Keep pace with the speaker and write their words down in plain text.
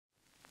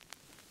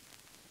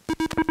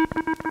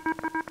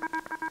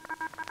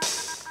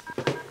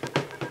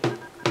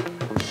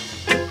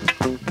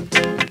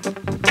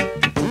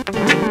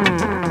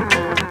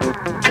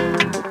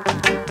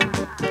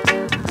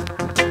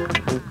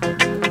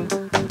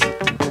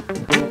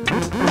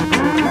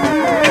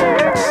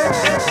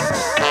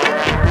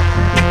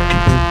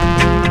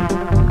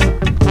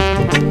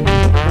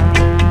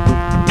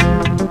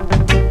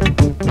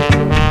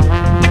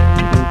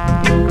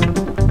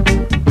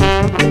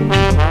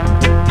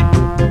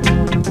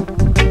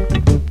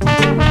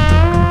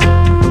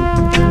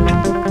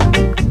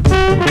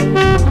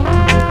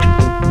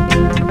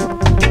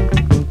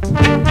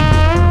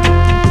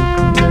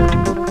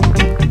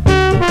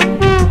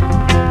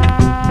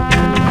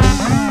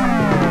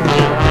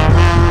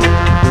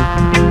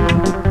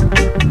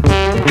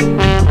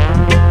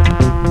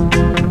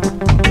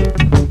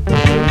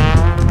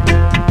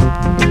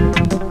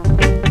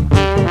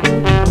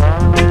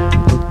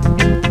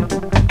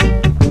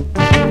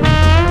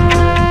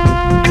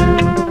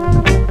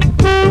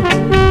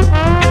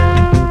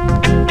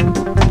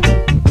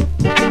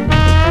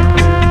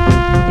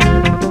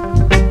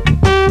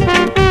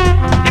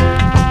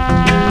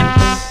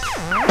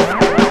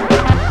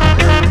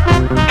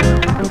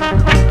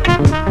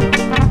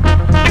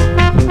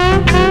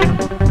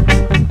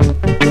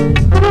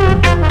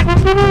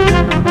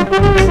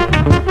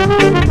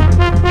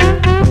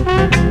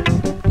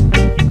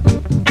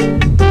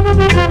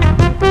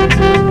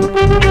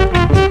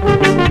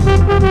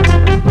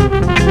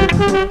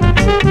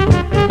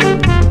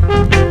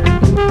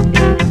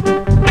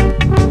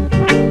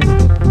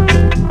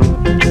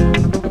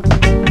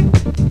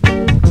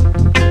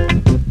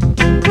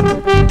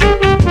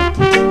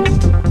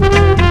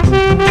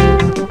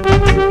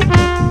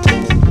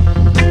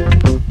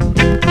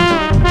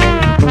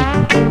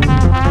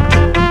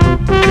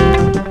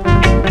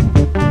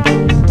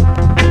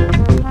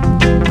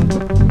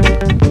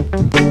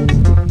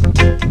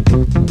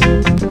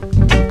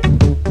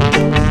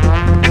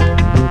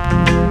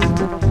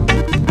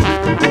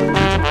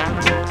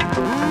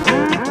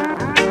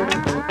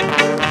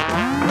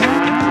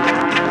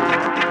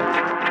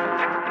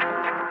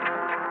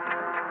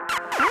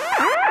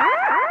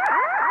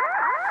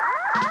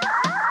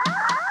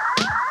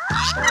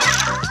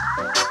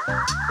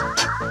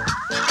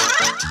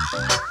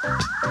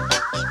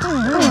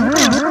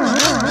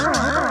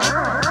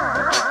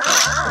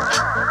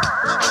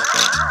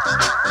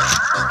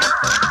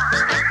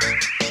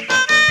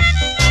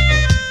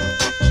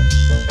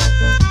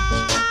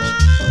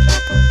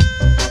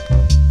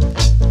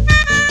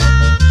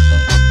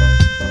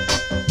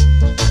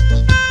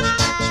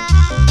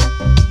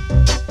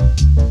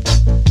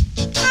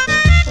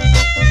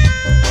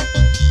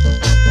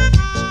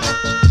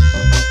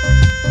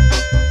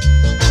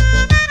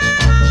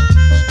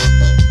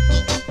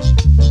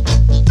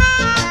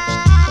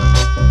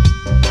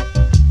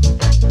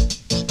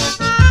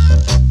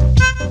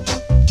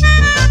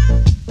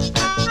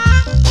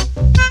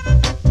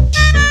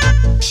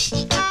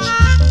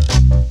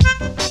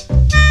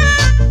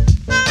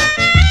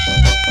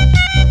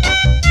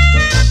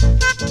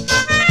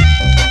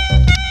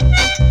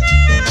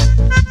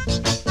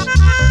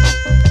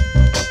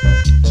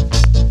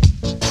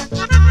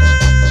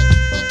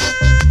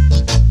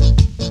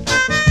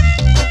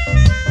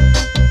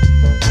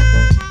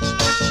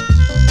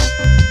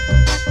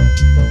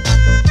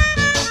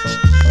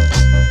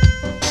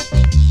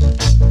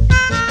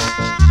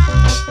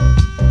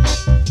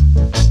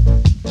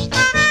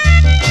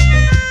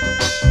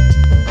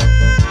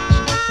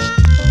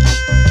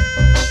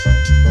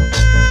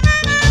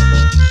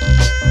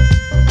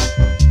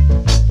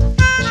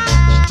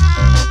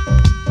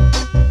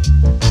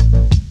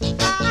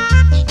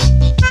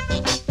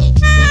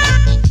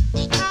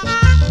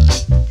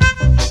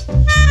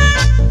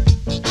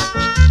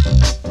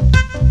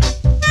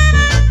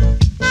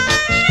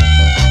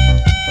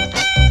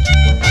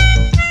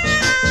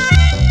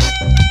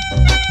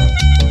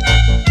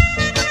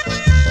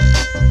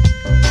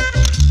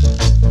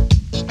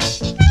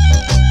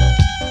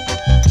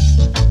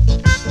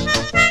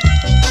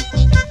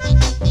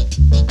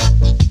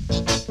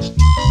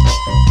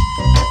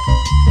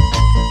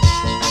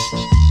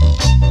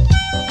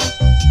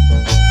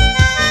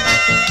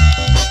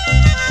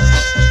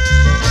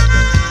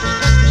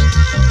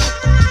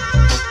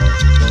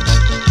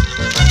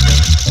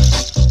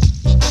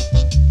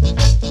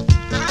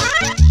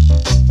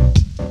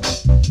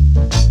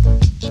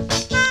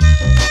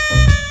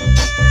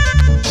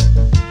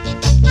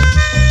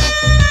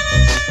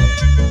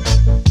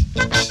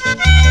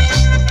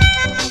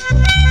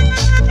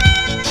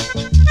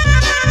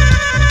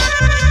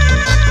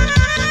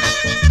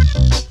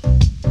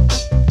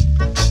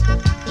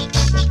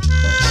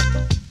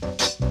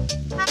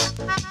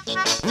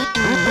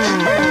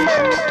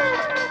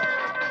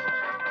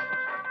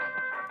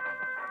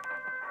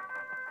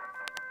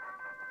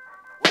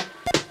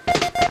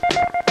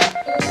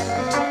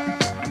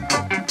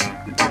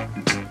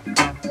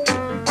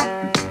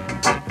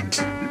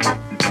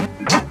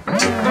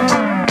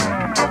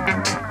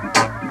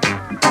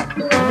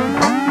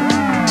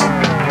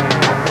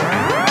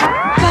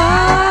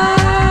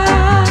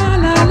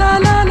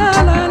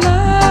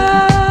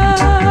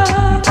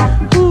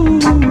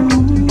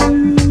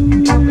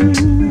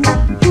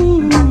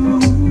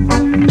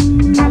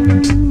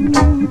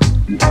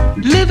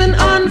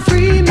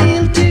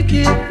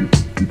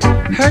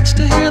hurts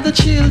to hear the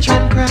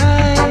children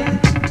cry.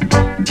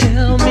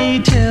 Tell me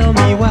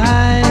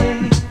why?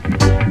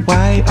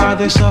 Why are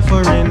they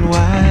suffering?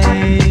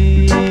 Why?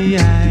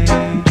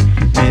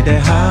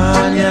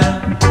 Medehanya,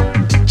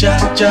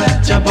 Jah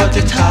Jah Jah, but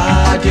it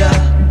hard, yeah.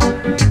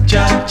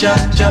 Jah Jah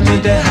Jah,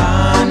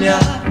 medehanya,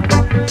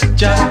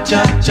 Jah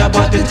Jah Jah,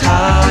 but it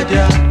hard,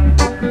 yeah.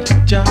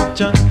 Jah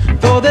Jah.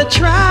 Though they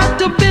try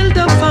to build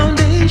a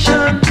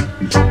foundation,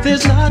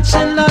 there's lots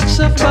and lots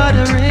of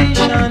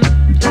botheration,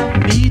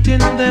 beating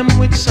them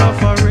with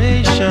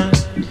sufferation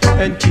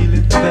and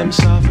killing them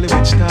softly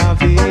with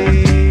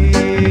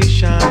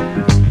starvation.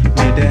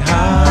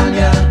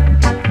 Medehanya,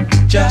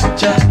 Jah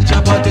Jah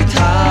Jah, but it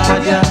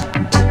hard, yeah.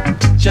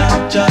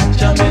 Jah Jah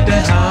Jah,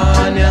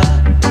 medehanya,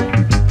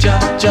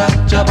 Jah Jah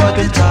Jah, but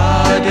it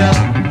hard, yeah.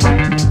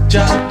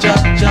 Jah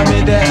Jah Jah,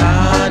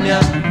 medehanya,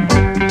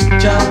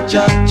 Jah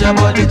Jah Jah,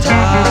 but it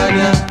hard,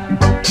 yeah.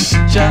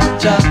 Jah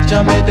Jah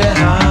Jah,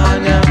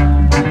 medehanya,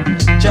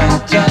 Jah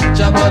Jah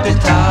Jah, but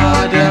it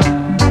hard, yeah.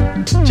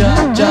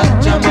 Jah Jah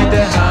Jah,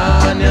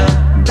 medehanya,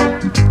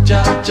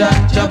 Jah Jah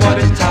Jah, but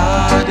it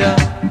hard, yeah.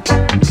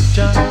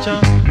 Jah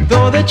Jah.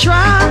 Though they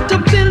try to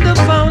build a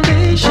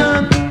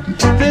foundation,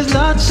 there's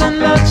lots and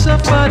lots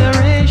of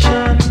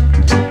adoration,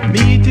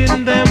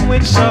 beating them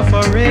with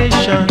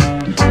sufferation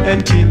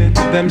and killing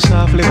them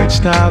softly with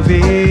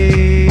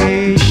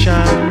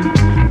starvation.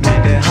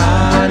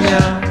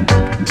 Medehanya,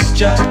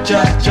 Jah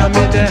Jah Jah,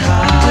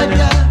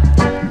 medehanya,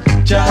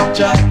 Jah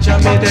Jah Jah,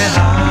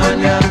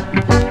 medehanya,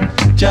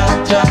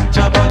 Jah Jah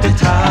Jah, but it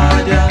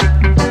hard, yeah.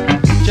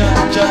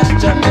 Jah Jah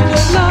Jah,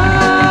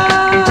 medehanya.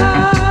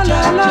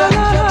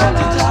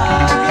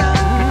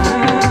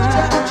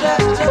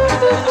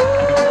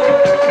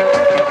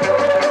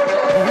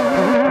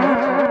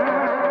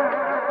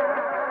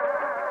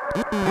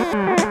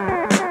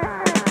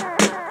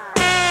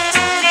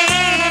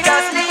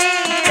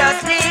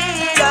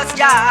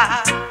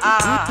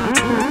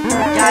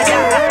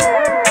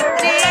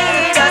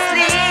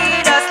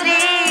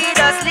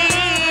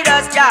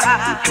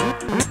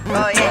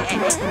 Oh yeah.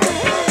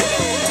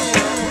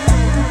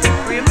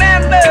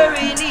 Remember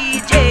in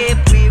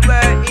Egypt we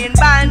were in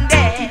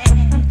bondage.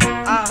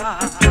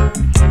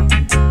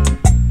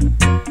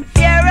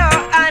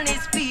 Pharaoh and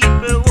his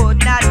people would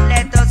not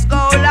let us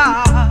go,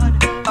 Lord.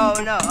 Oh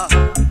no.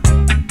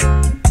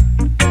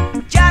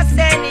 Just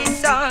send his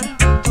son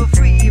to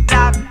free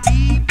black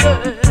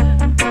people.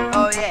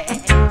 Oh yeah.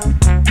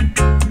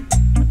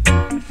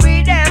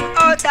 Free them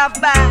out of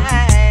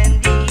bondage.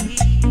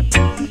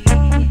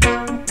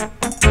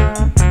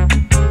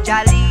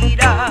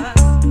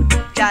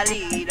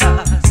 Lead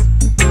us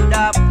to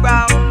the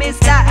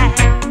promised land.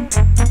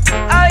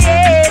 Oh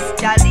yes,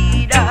 Jah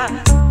lead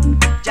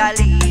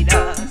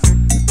us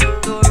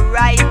to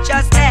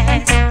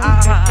righteousness.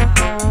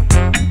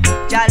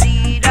 Jah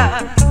lead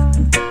us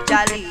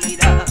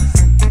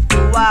to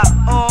our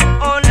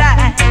own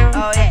land.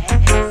 Oh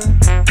yes,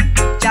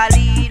 Jah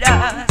lead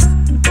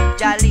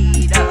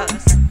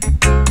us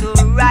to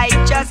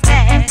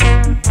righteousness,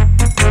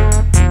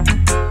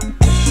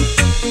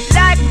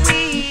 like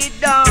we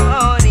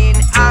done in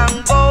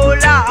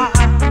Angola,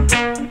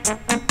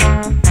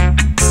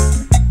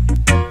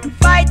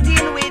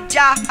 fighting with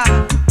Jah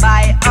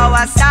by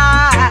our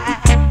side.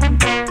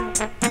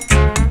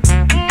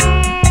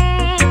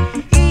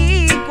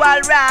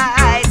 Equal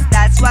rights,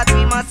 that's what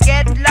we must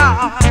get,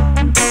 Lord.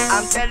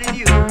 I'm telling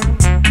you,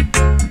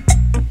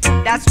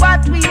 that's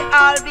what we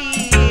all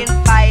been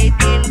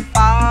fighting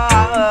for.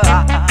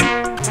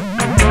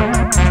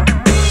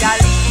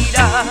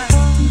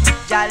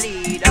 Jah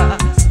lead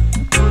us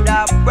to the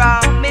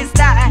promised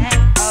land.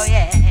 Oh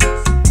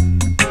yes,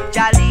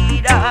 Jah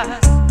lead us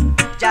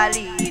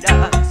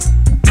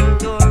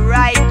to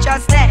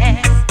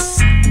righteousness.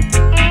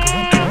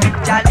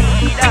 Jah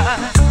lead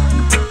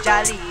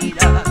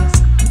us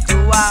to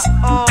our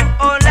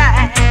own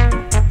land.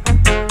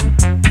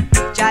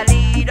 Jah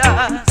lead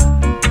us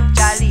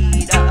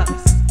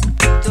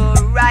to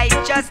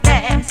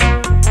righteousness.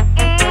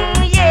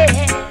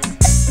 Yes,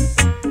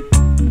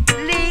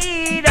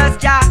 lead us,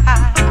 Jah.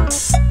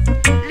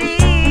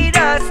 Lead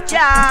us,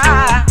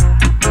 Jah.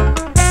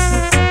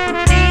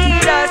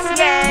 Lead us,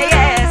 yeah,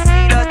 yes.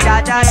 Lead us,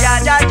 Jah, Jah, Jah,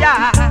 Jah,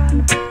 Jah,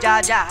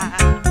 Jah, Jah.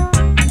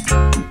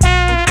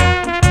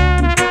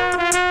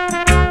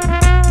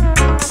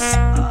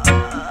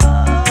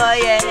 Oh,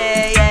 yeah,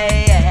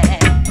 yeah, yeah.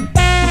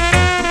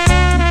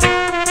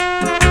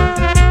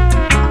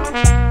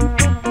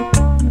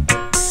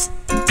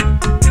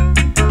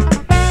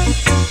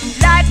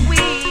 Like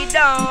we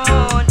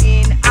done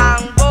in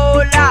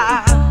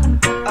Angola.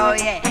 Oh,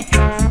 yeah.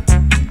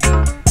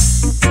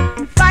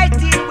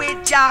 Fighting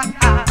with Jah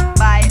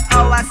by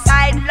our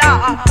side,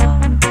 Lord.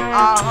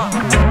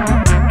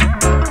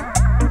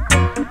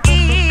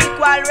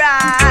 Equal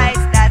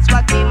rights, that's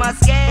what we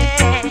must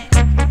get.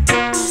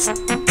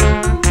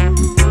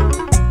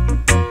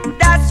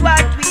 That's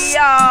what we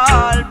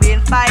all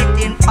been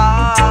fighting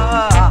for.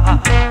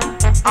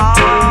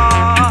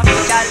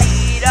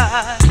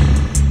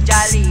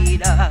 Jah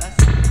lead us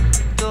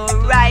to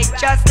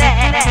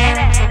righteousness.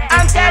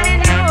 I'm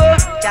telling you,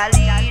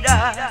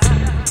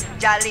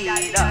 Jah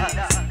lead us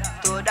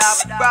to the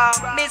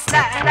promised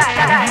land.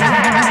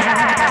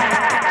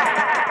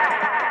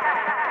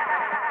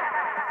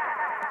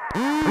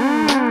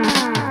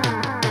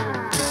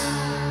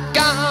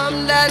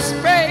 Come, let's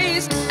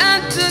praise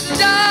and to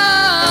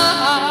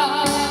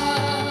die.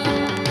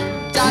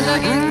 Jah Jah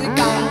is the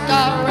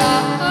conqueror.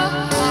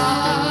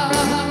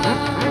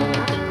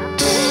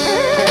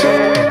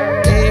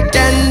 They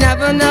can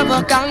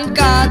never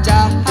conquer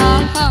Jah.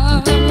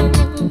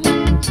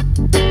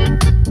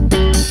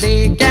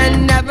 They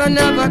can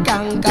never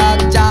conquer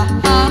Jah.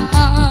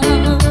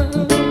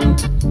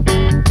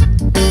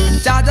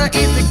 Jah Jah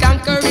is the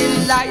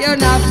conquering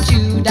Lion of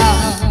Judah.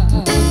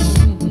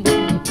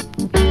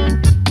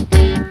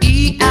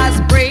 He has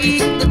break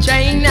the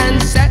chain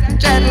and set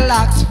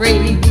dreadlocks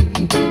free.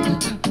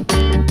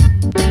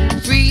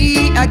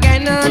 Free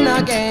again and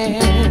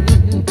again.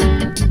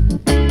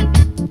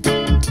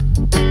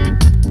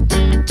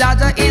 Jah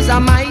Jah is a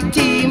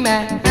mighty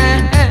man.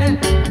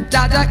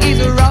 Jah Jah is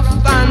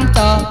rough and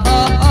tough.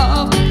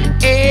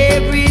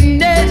 Every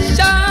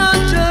nation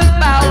should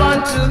bow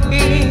unto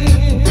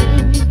him.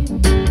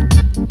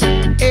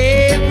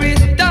 Every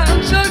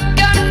tongue should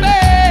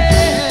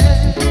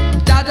confess.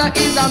 Jah Jah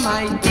is a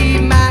mighty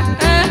man.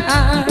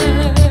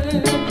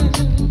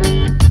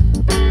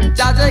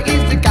 Jah Jah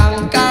is the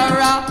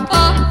conqueror.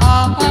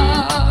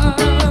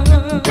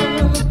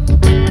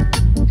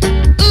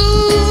 Who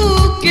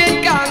can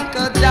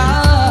conquer Jah?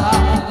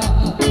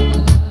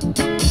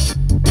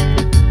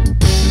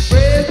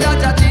 Praise Jah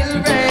Jah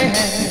children.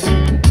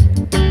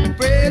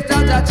 Praise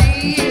Jah Jah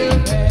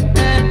children.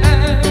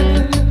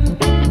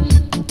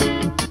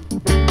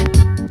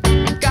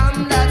 Come,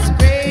 let's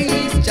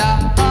praise Jah.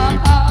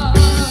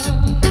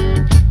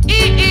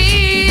 He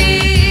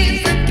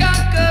is the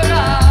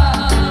conqueror.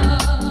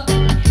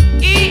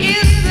 He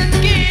is the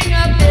king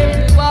of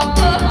every war.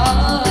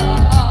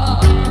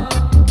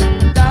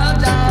 Jah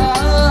Jah.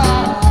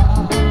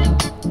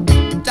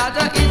 Jah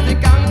Jah is the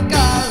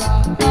conqueror.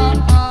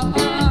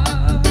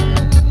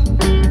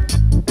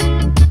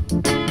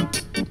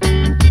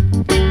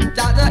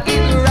 Jah Jah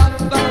is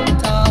rough and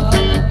tough.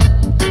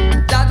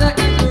 Jah Jah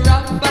is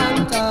rough and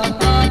tough.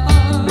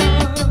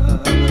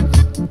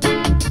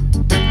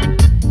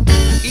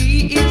 He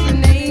is the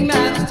name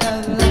master.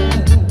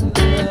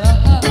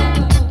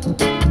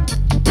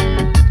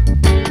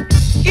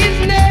 His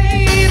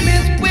name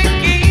is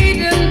wicked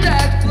and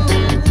dreadful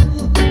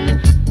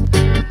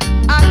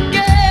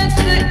against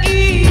the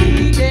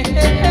evil.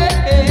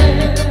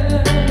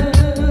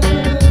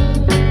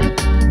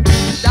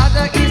 Jah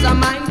Jah is a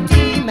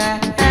mighty man.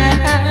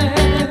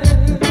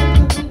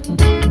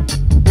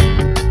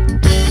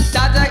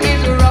 Jah Jah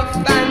is rough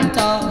and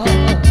tough.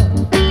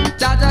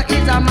 Jah Jah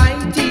is a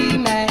mighty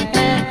man.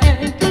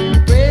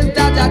 Praise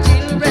Jah Jah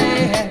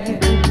children.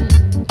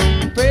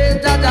 Praise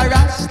Jah Jah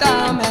Rasta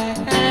man.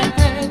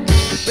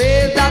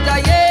 Praise Jah Jah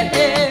yeah.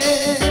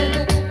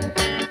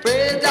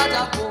 Praise Jah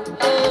Jah oh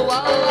oh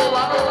oh oh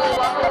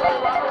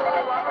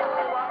oh.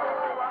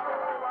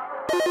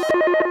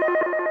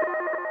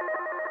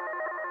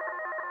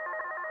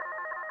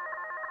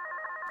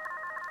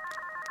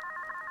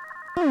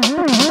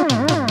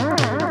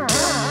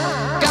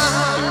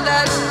 Come,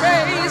 let's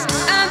praise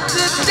and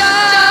to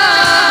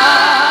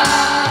die.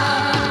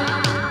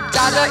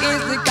 Jah Jah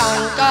is the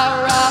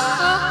conqueror.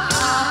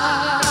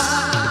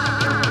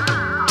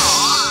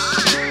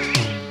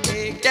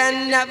 They can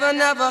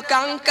never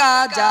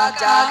conquer Jah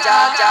Jah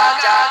Jah Jah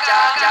Jah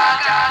Jah Jah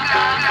Jah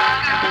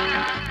Jah.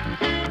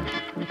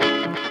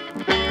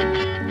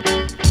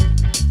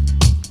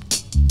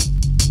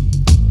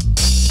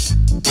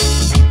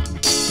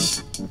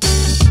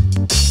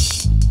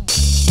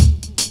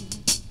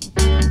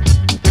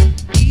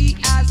 He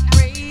has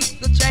break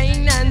the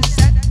chain and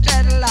set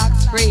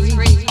dreadlocks free.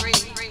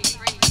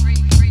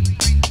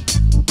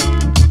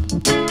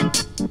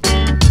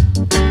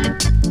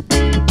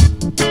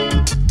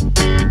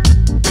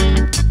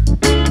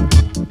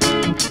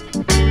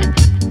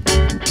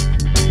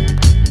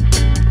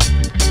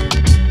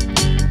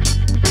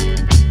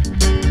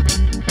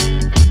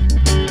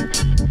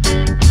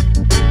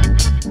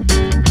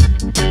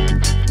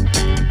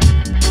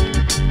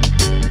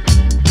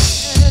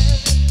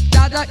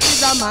 Jah Jah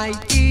is a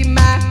mighty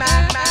man.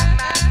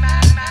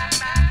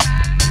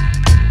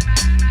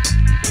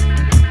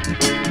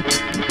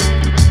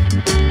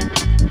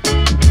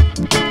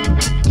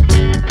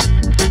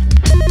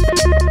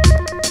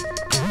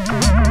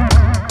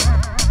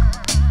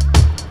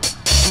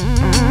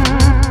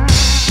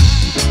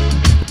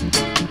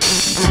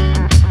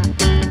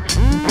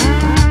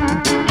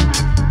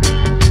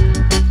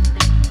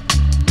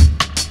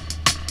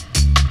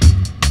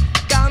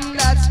 Come,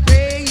 let's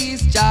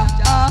praise Jah.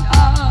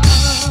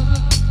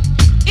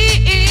 He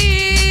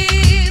is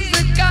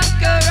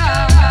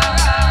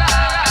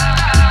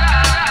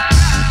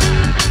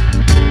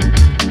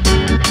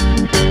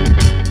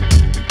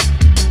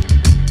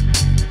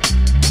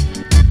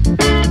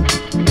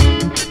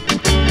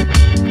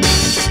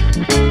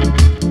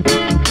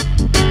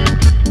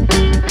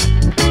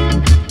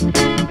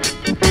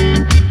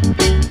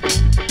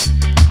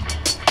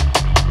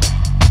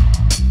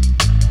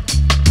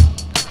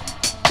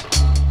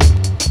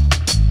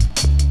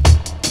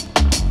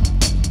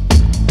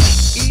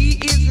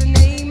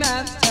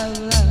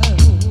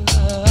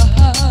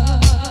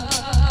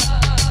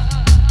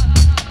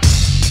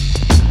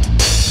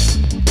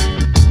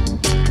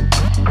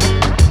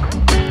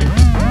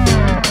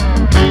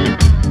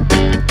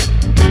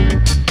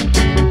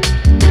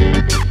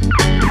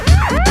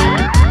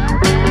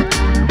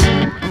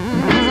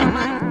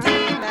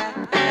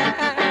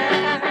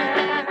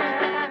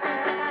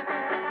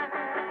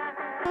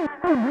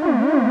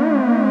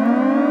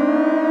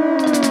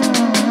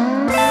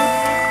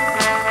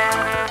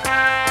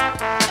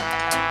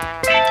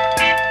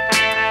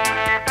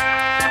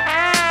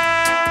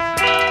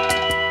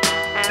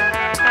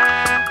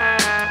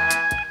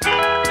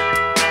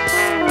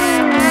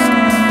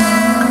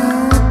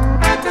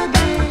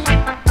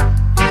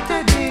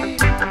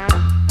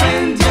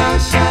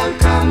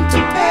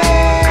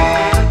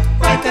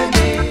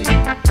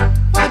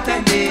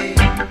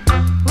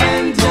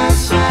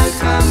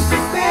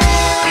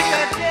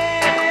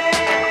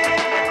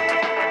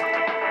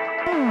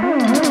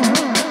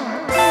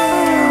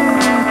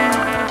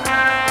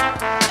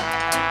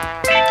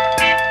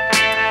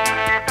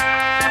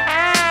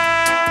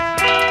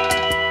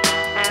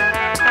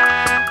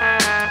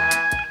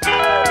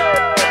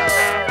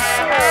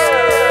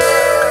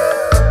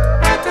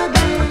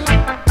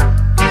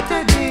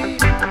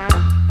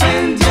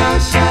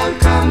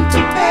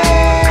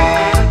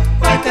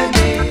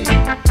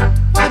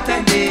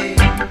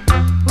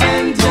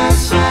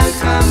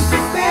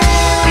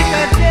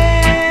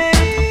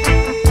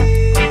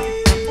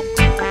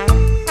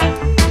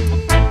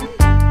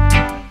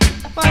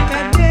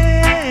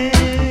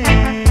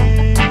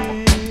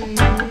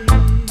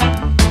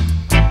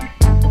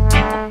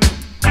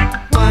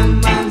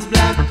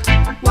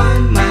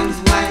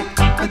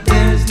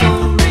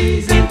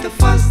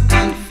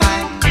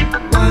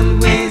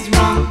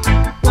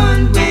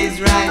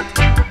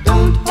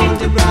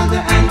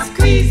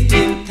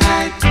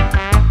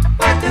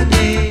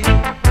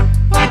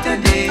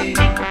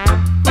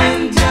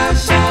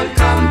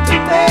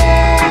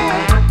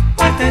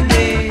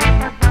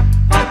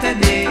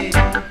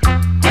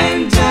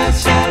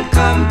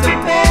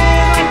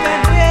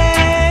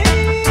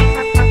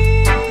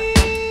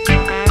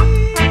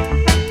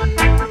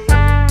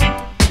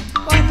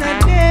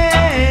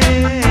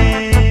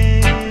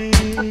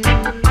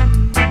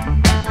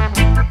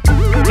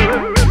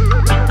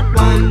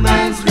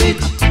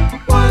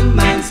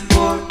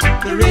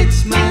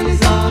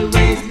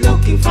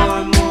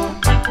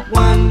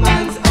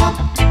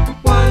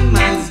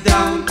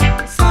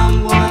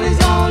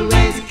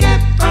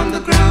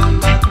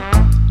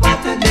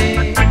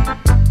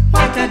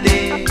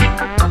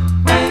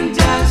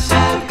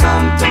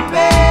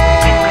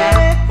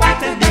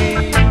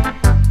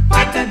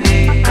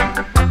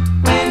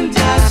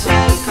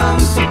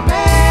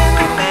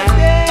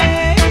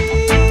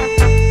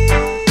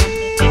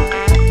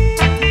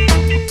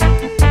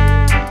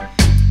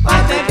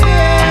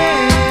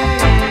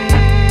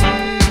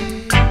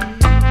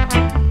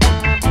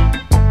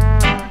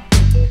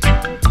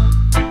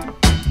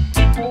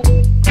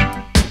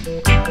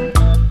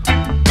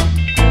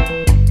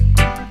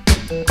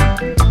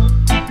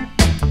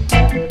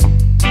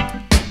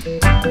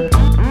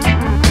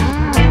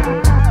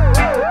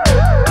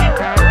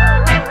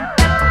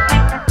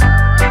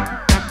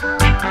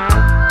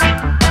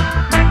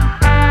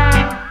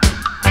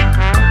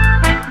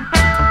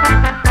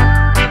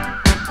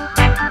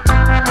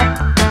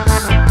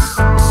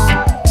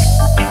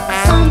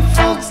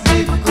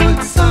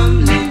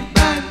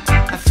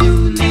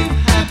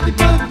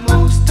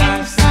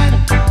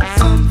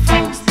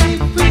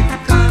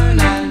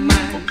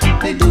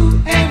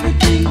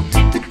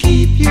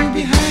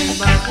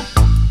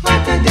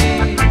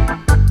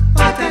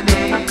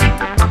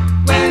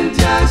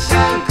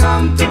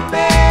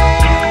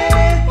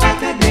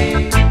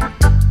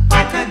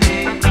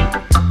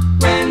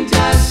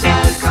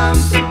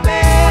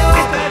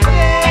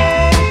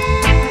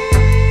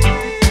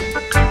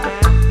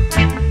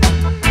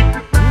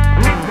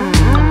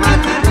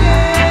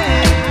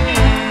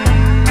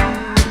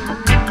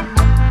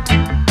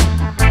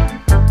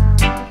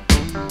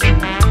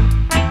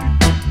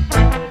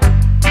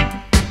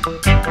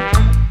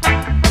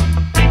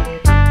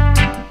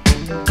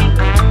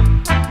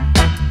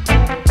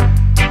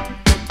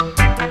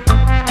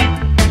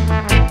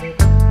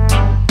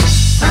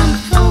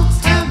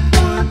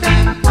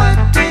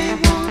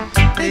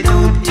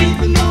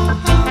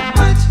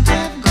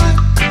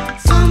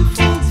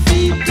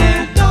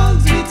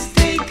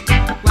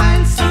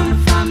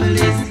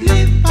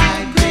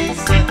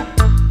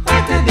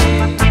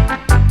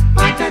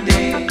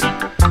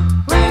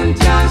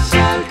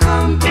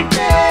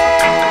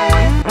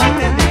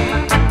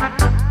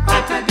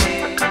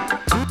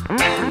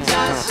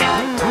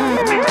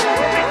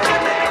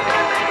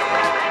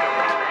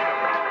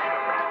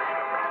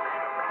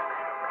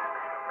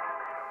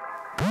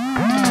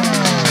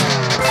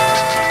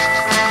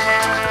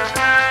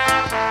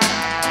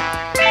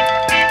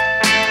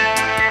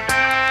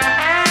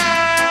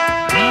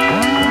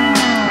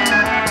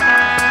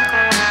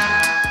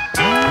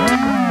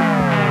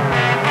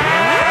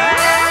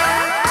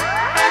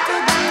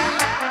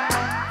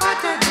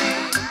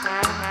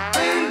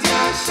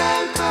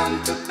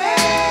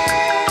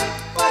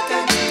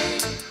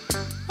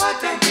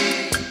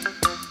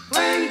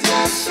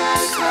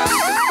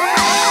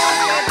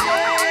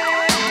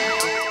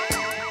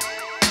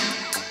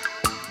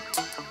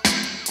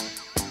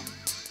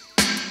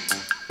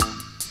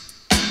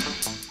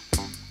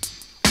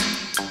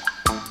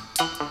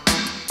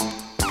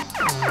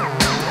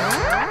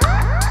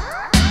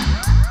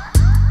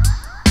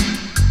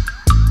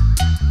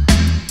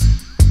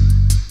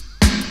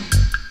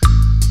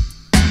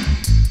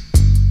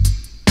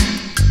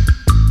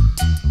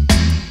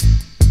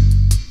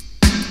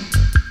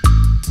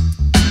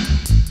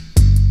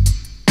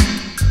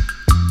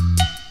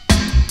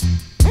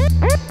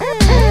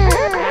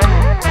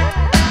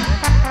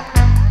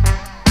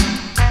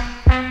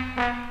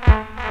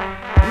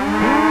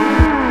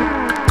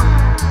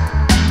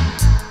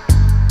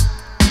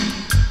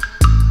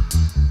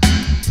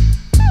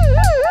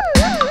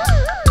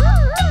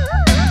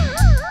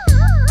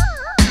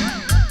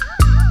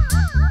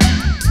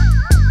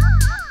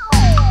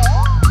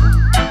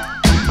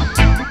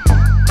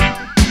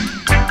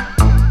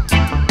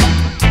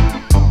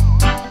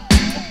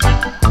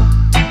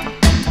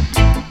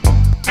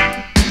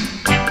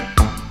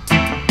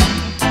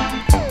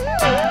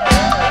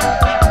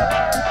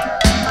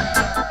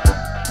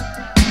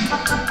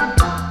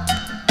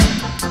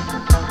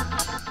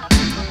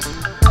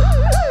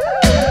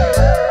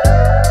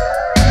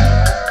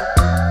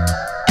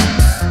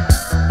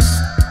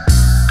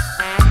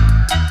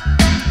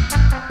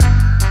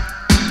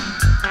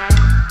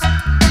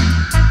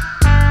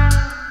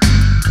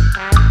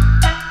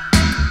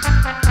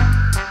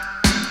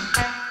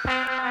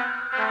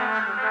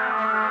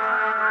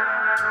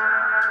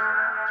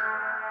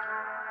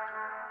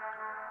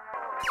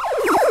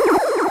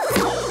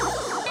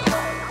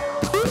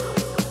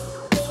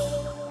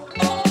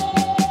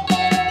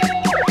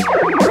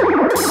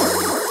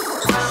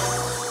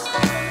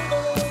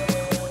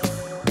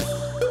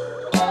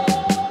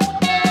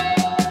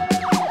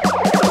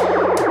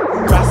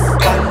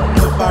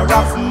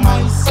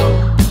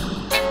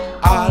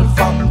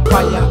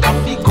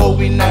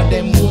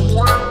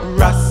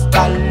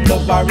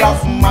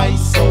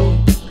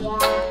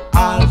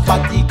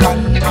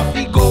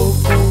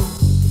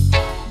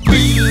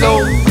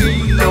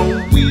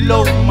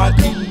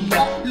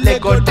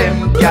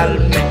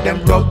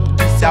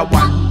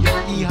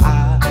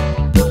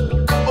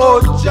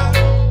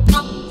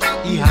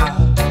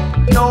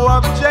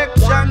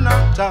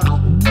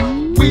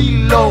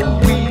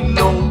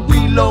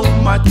wheel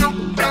out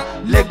Matilda.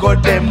 Lego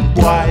them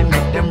boy,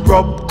 make them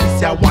rub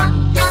this ya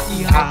one ya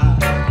iha.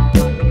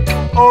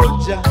 Oh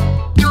Jah,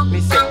 me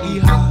say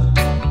iha.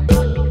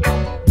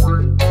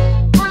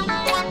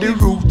 The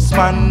roots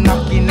man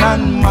knocking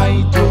on my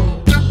door.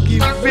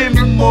 Give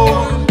him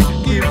more,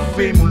 give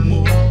him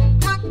more.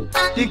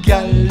 The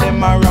gal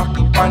them a rock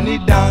it on the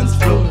dance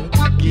floor.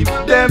 Give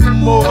them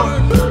more,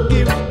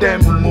 give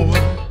them more.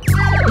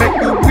 Make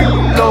me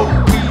wheel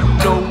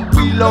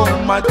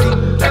out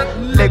Matilda.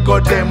 Lego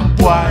them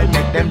boy,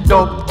 make them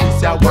dub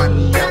this ya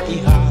one ya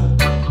iha.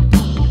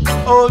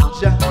 Oh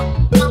Jah,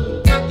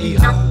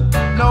 iha.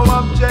 No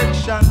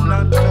objection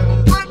at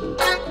all.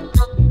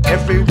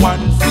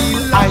 Everyone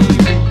feel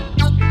irate.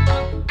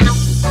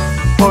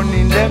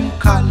 Burning them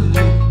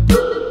calling.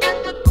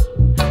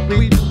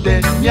 With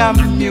them your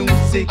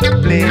music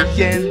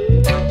playing.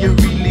 You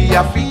really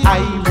have to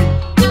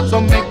irate.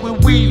 So make we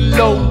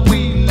wheel out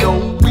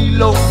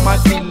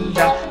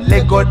Matilda.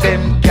 Lego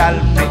them gal,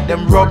 make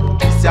them rub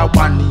this ya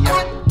one ya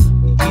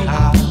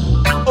iha.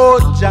 Oh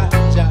Jah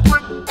Jah,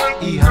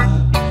 iha.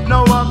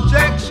 No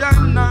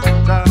objection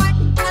at all.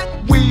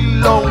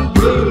 Wheel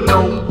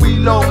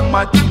out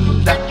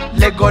Matilda.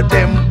 Lego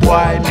them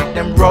boy, make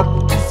them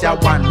rub this ya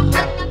one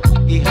ya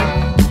iha.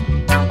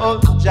 Oh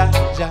Jah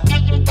Jah,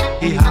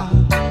 iha.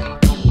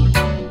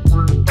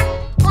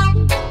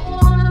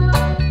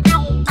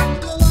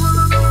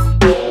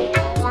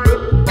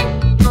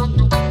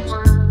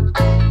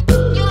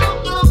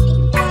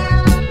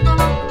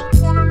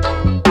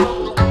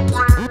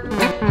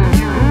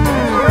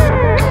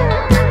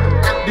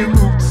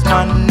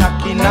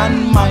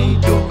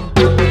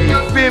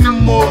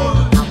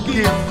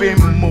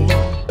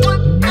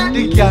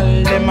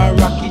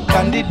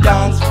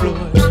 Dance floor,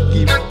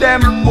 give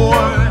them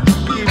more,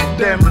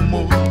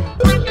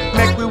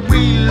 make we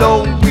wheel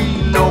out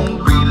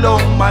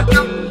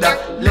Matilda.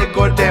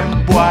 Lego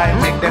them boy,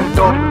 make them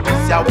dub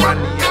this ya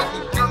one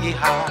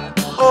iha.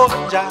 Oh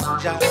Jah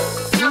Jah,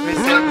 me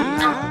say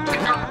iha.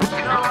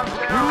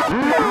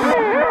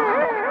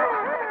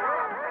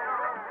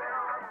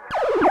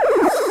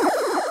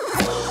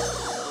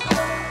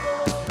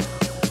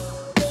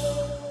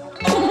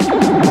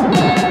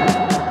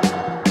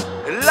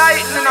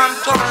 Lightning and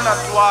thunder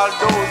to all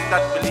those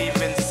that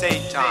believe in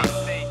Satan.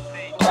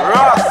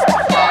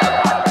 Rastafari.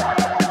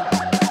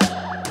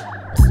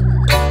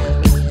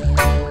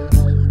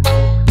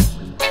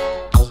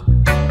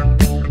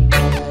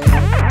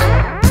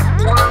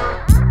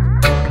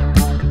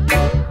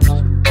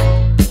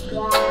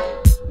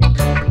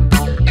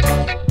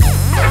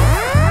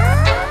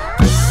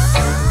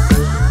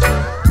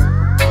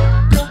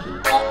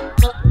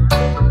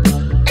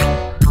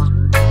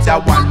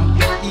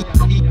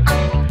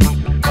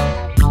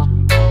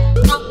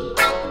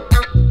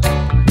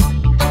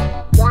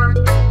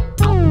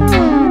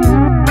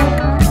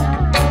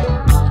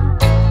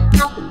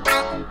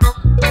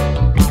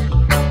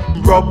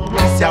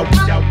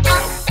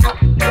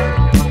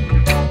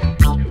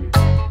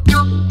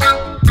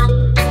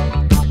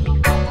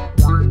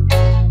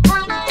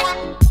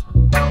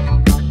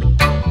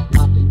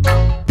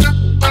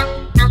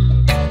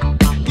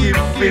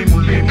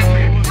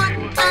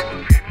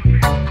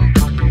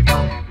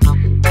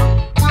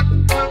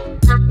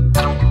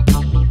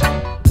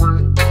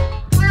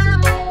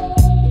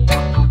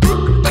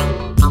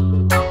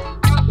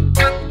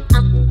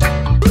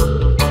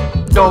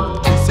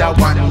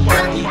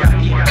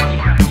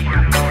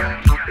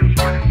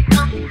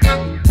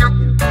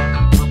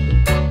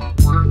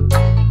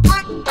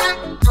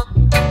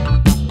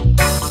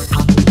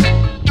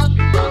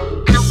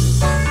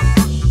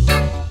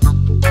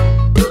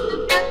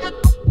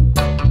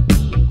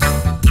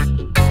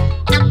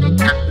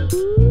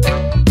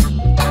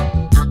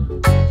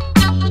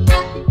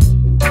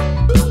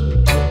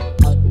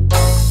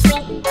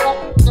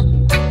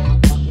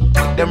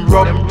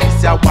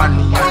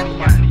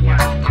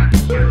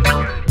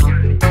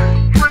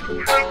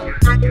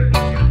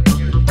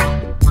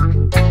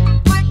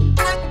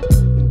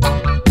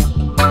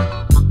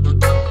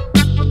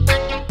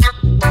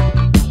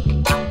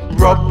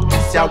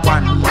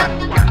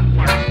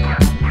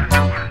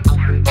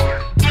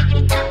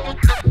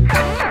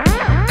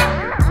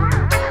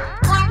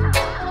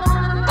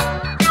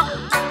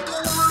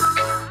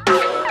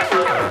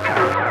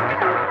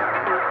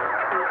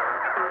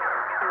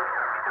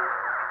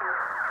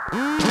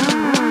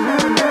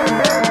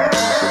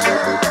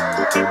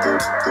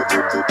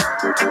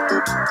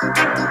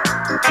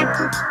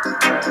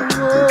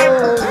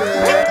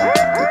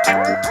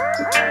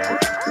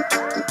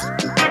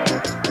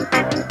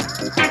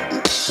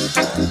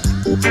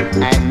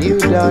 And you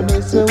done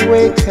is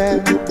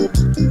awakened,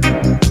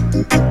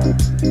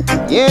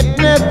 yet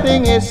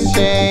nothing is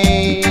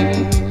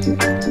changed.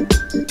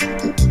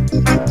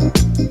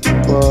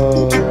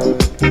 But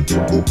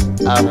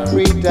our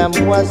freedom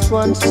was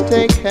once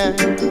taken,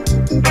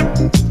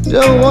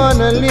 don't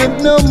wanna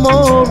live no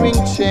more in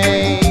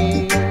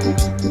chains.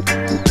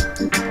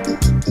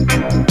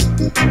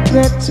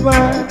 That's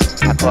why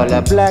I call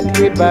a black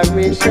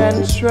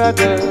liberation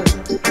struggle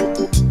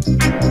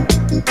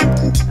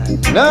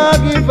Now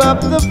give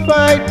up the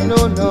fight,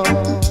 no, no.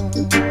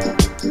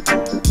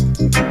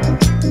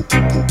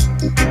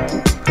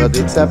 Cause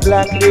it's a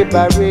black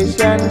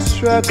liberation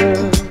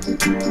struggle.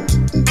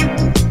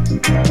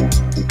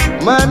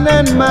 Man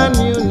and man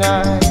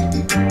unite.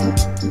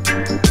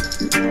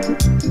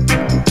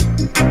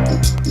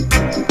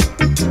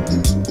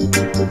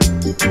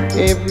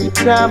 Every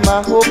time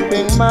I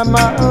open my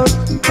mouth,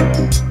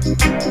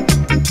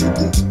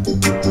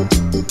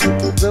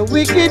 the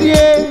wicked,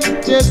 yeah,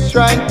 just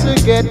trying to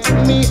get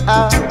me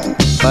out.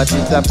 But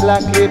it's a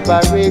black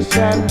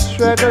liberation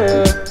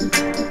struggle.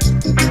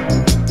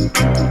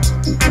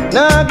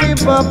 Now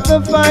give up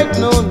the fight,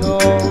 no, no,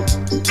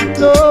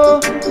 no.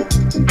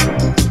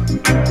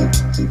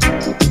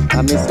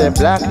 I miss a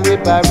black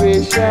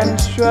liberation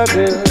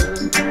struggle.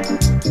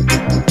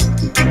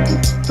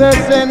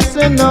 Peasants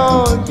and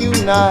all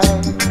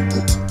unite.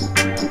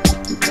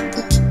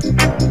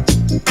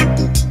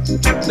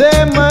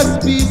 There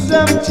must be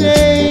some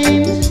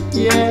change,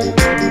 yeah.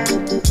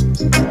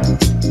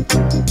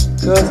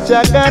 Cause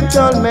Jah got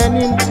all men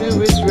into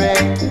his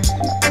range.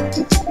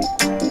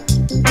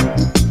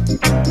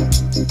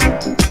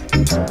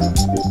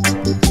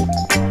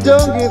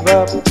 Don't give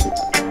up.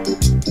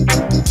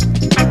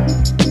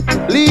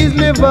 Please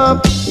live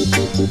up.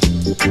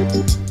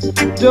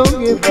 Don't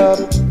give up.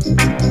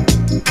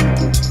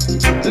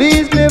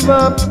 Please live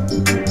up.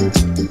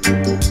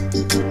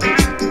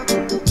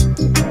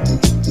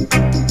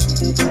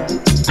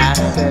 I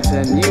said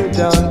the new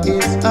dawn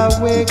is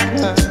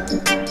awakened,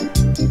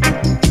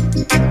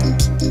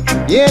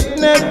 yet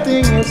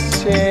nothing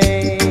has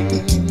changed.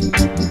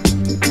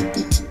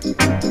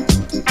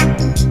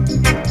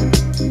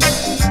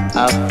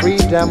 Our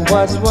freedom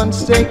was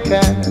once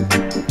taken.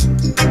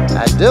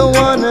 I don't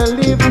wanna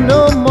live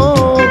no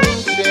more in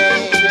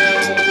shame.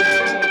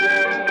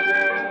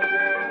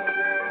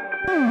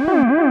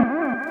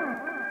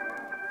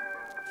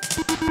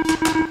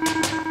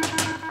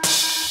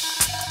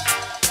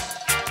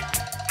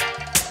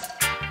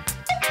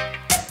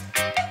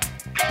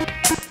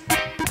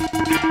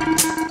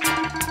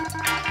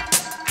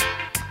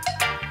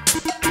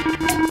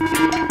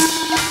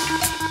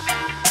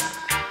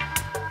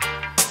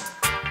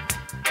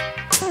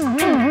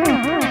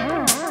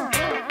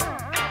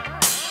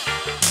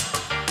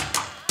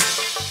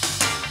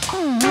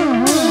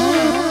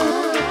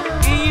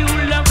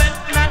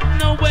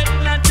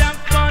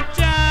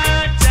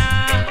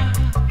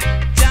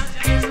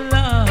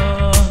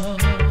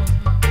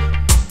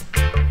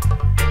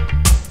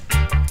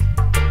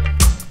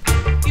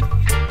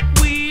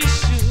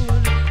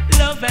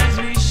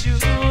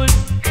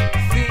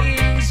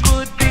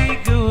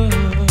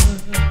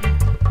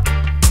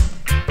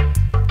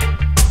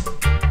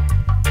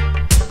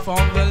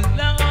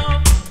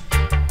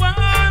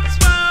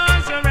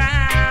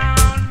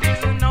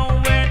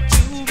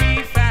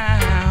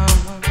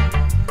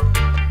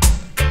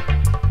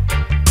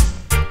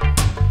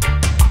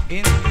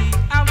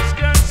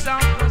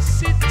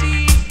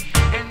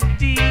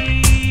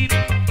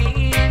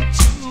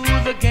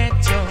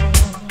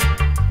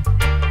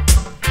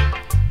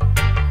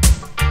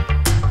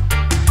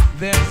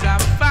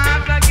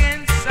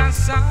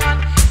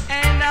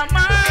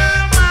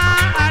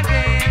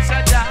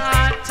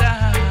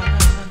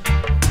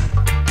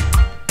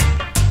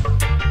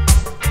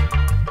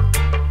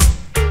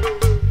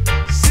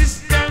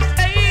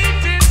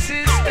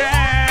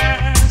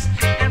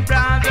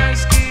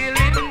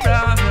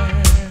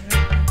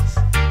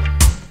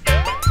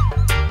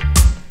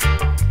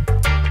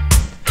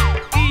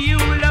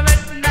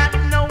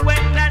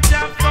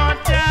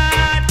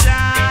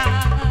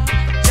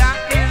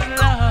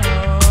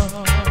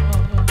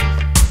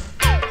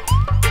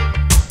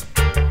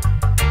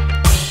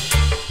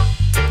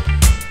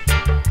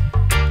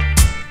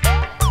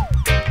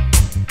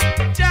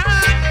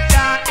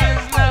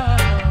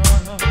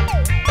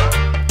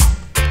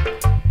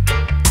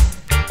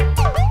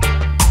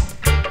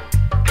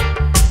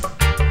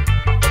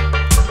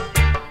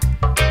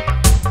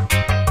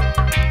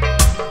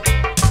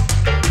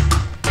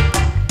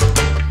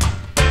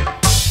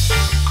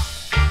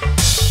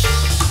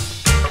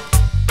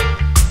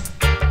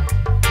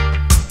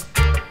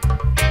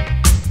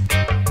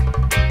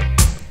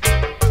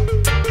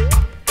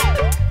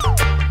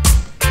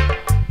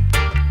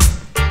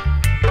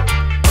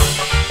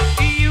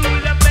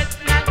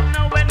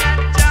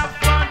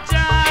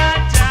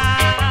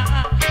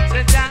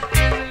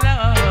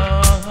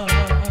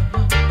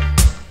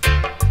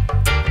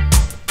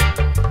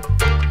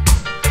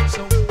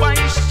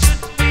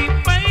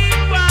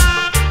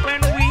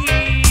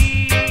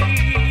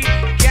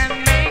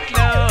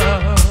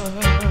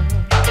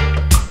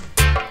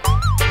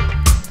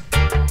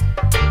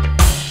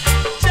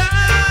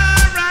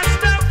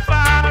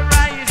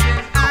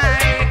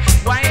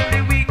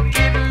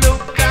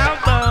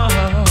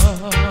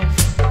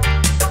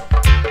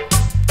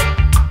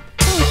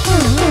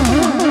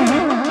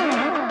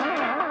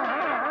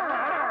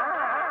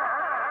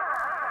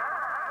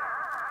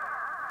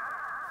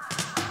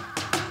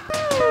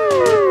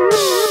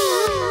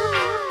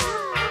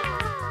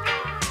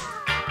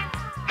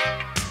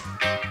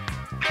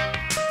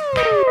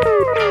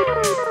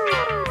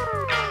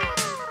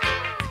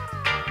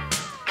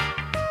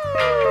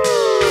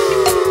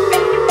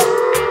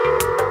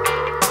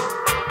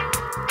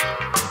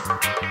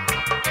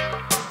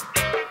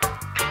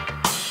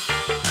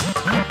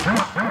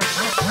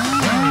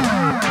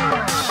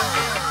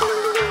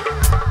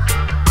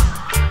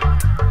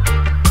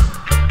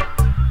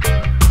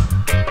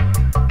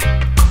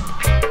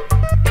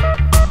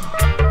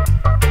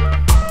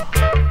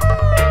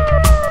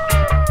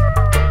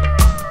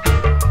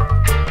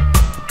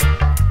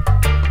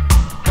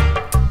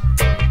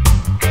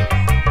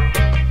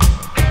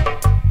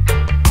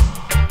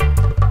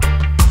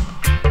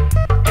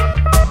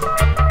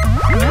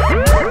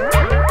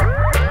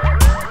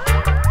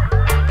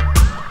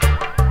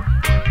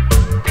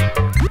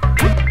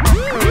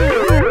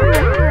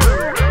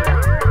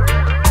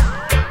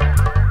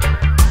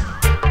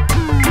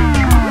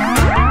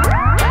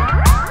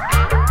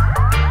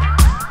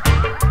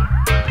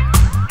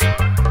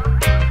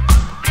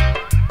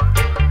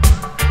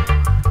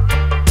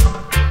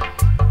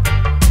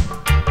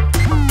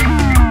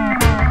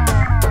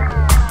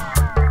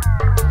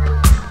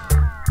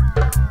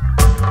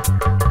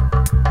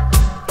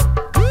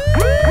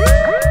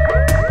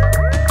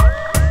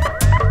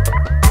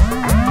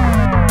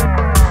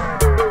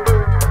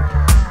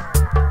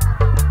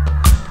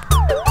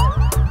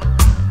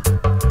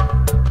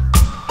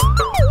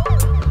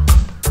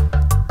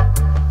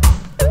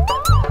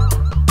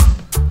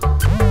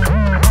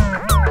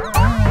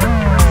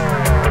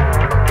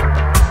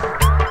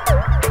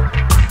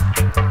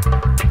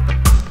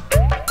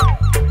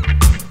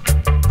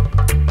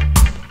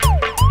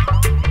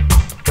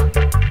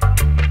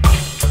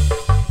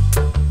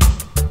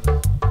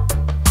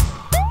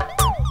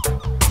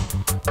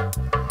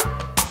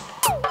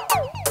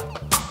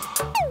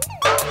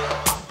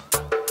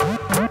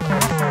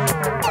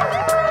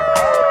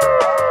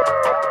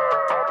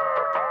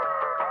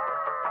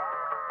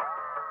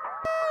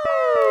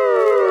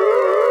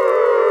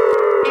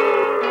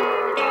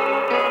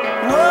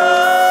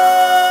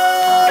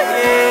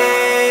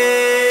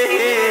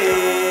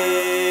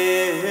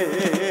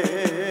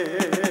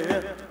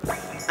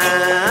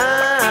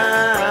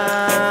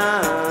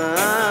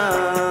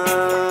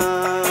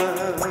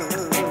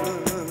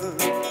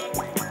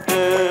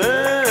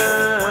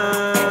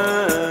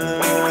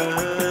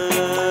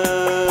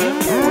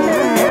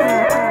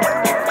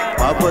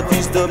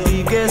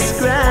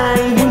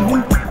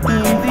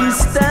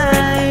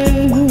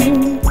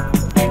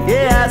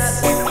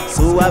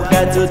 I've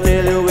got to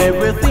tell you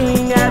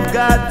everything I've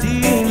got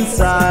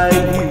inside.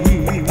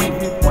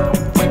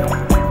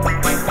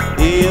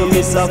 He'll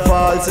miss a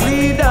false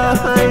leader,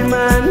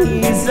 man,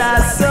 he's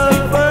a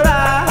sufferer.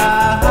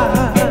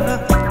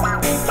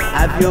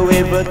 Have you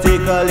ever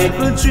take a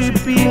little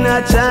trip in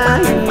a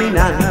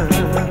China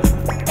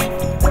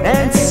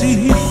and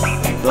see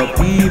the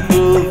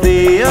people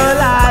they are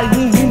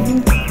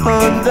lying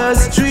on the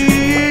street?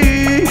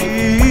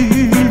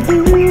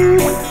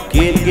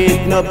 Can't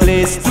get no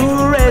place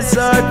to rest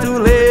or to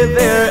lay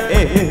their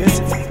heads.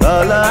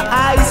 All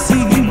I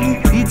see,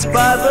 it's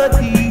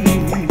poverty.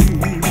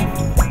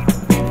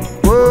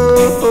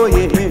 Oh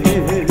yeah,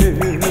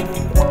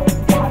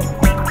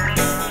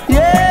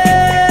 yeah,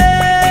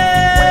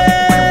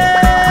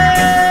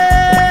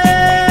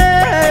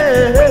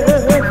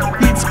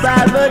 it's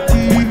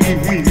poverty.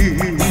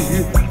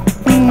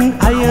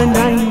 I and I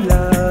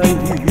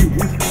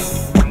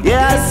life,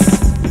 yes.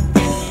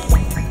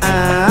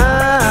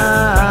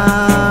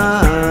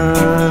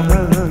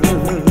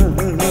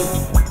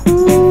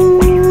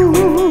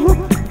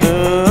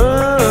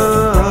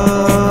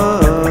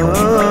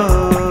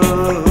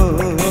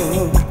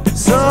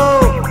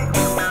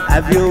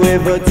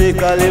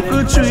 Take a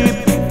little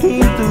trip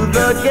into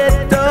the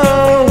ghetto.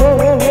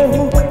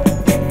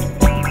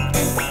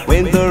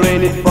 When the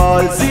rain it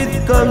falls,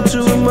 it comes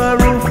through my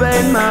roof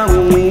and my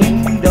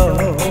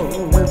window.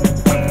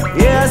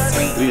 Yes,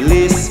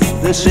 release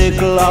the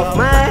shackle of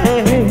my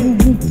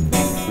hand,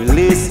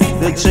 release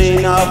the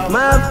chain of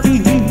my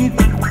feet.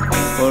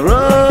 For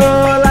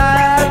all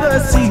I ever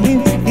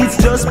seen, it's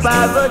just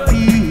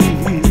poverty.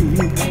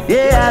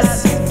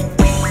 Yes,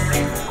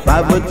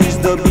 poverty's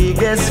the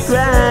biggest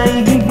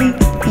crime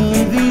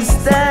in this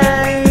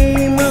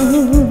time.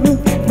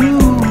 You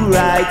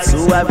right, so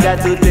I've got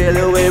to tell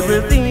you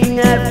everything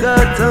I've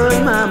got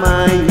on my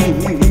mind.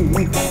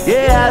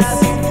 Yes,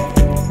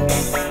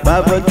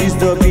 poverty's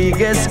the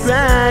biggest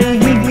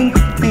crime in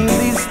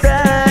this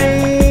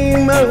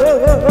time.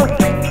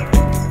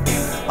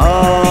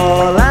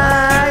 All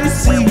I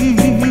see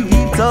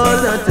it all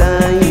the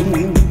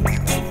time.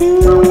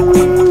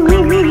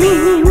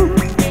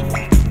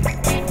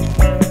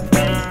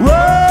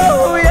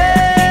 Whoa,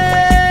 yeah,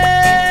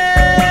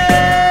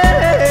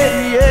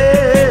 yeah.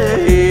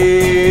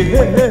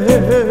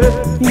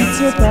 It's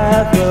a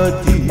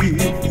poverty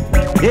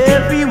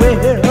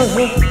everywhere.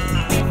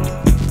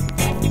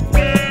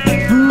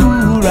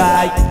 Ooh,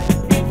 right.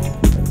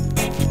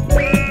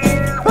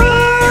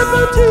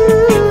 Poverty.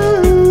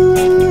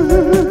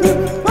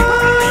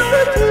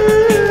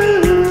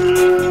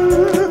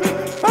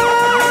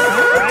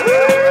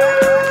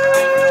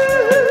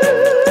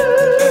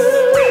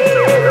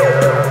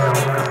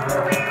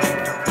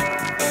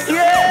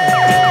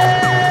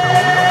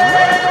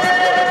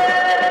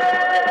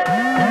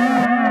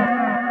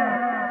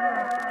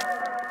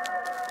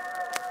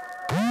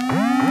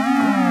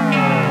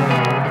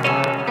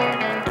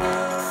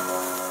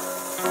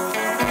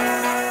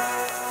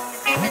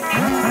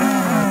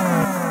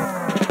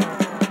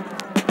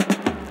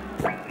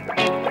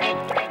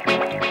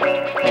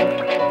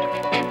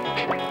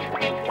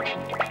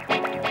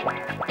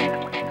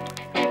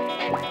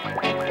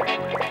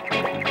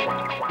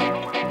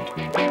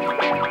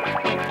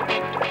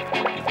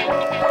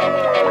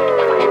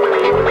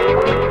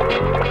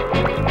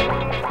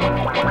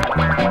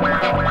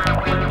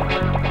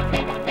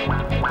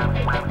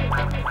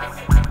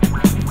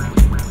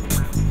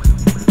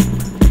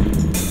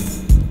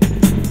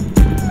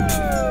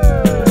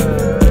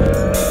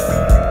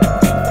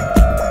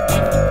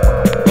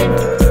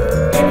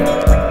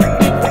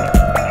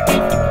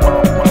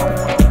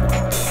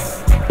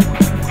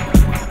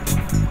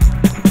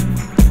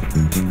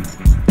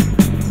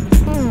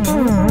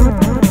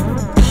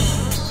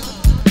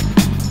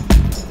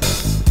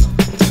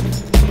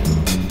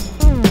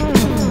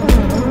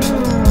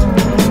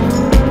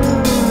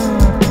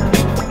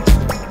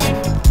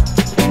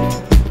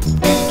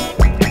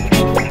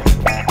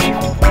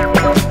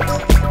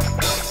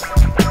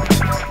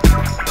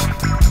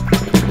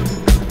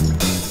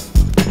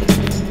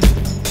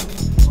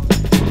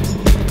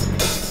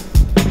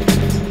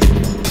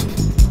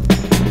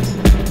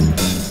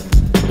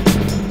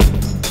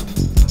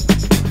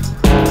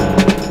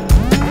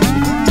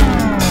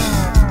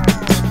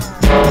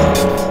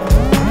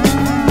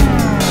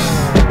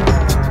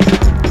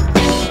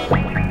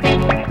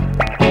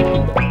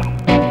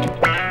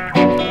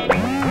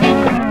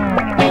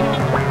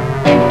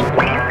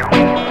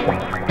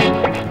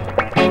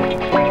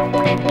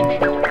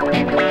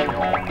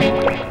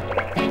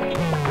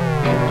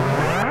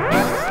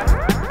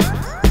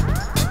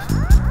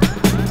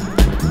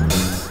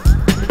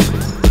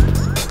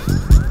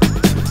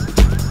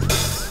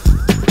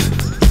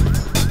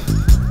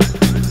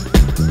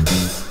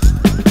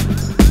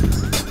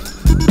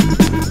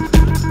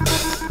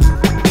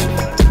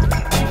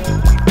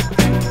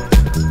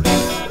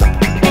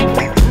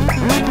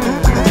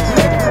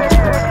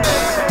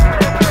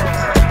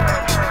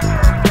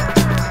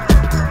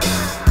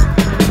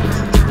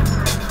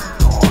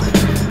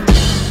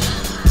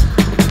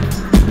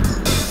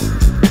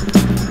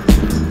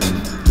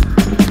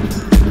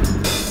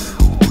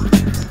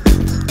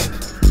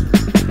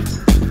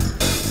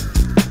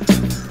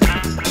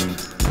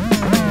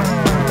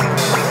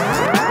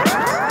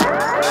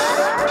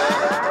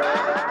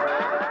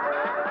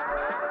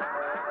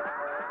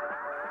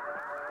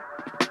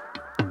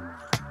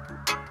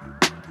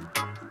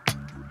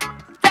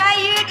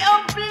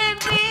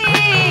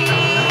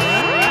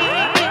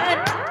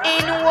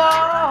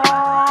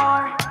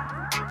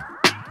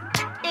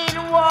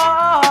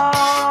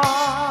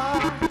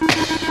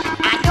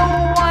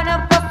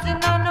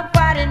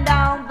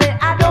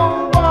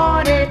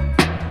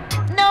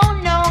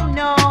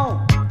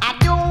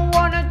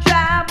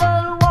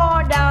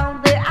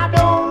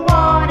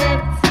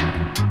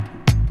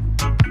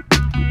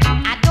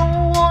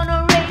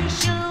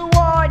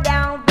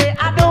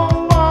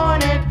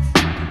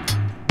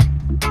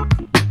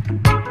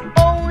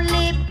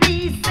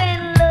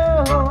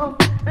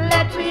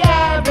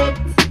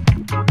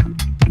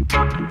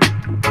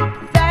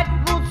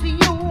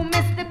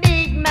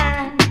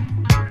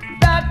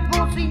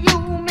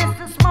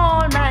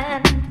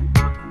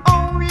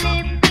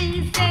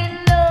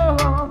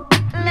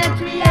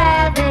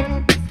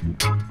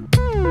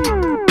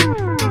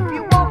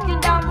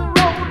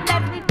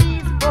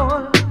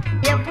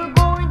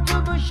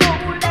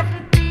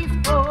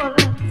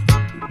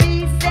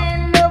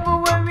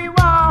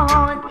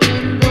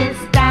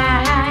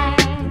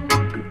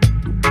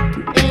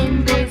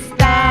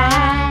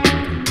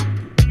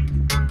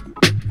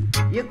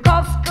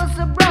 cuss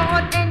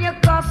abroad and you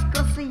cuss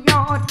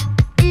yard.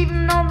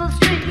 Even on the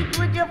street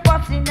with your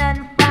fussing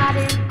and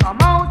fighting. Come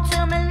out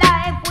to my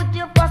life with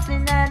your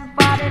fussing and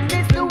fighting.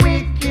 Mr.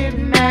 Wicked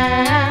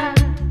Man,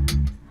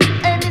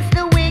 and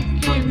Mr.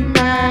 Wicked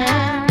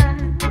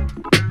Man.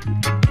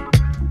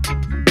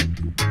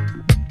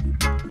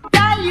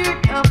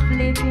 Tired of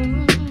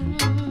living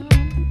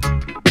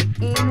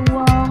in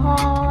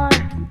war.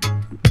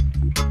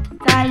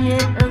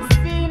 Tired of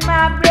seeing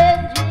my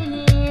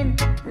brethren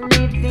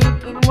living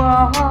in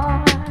war.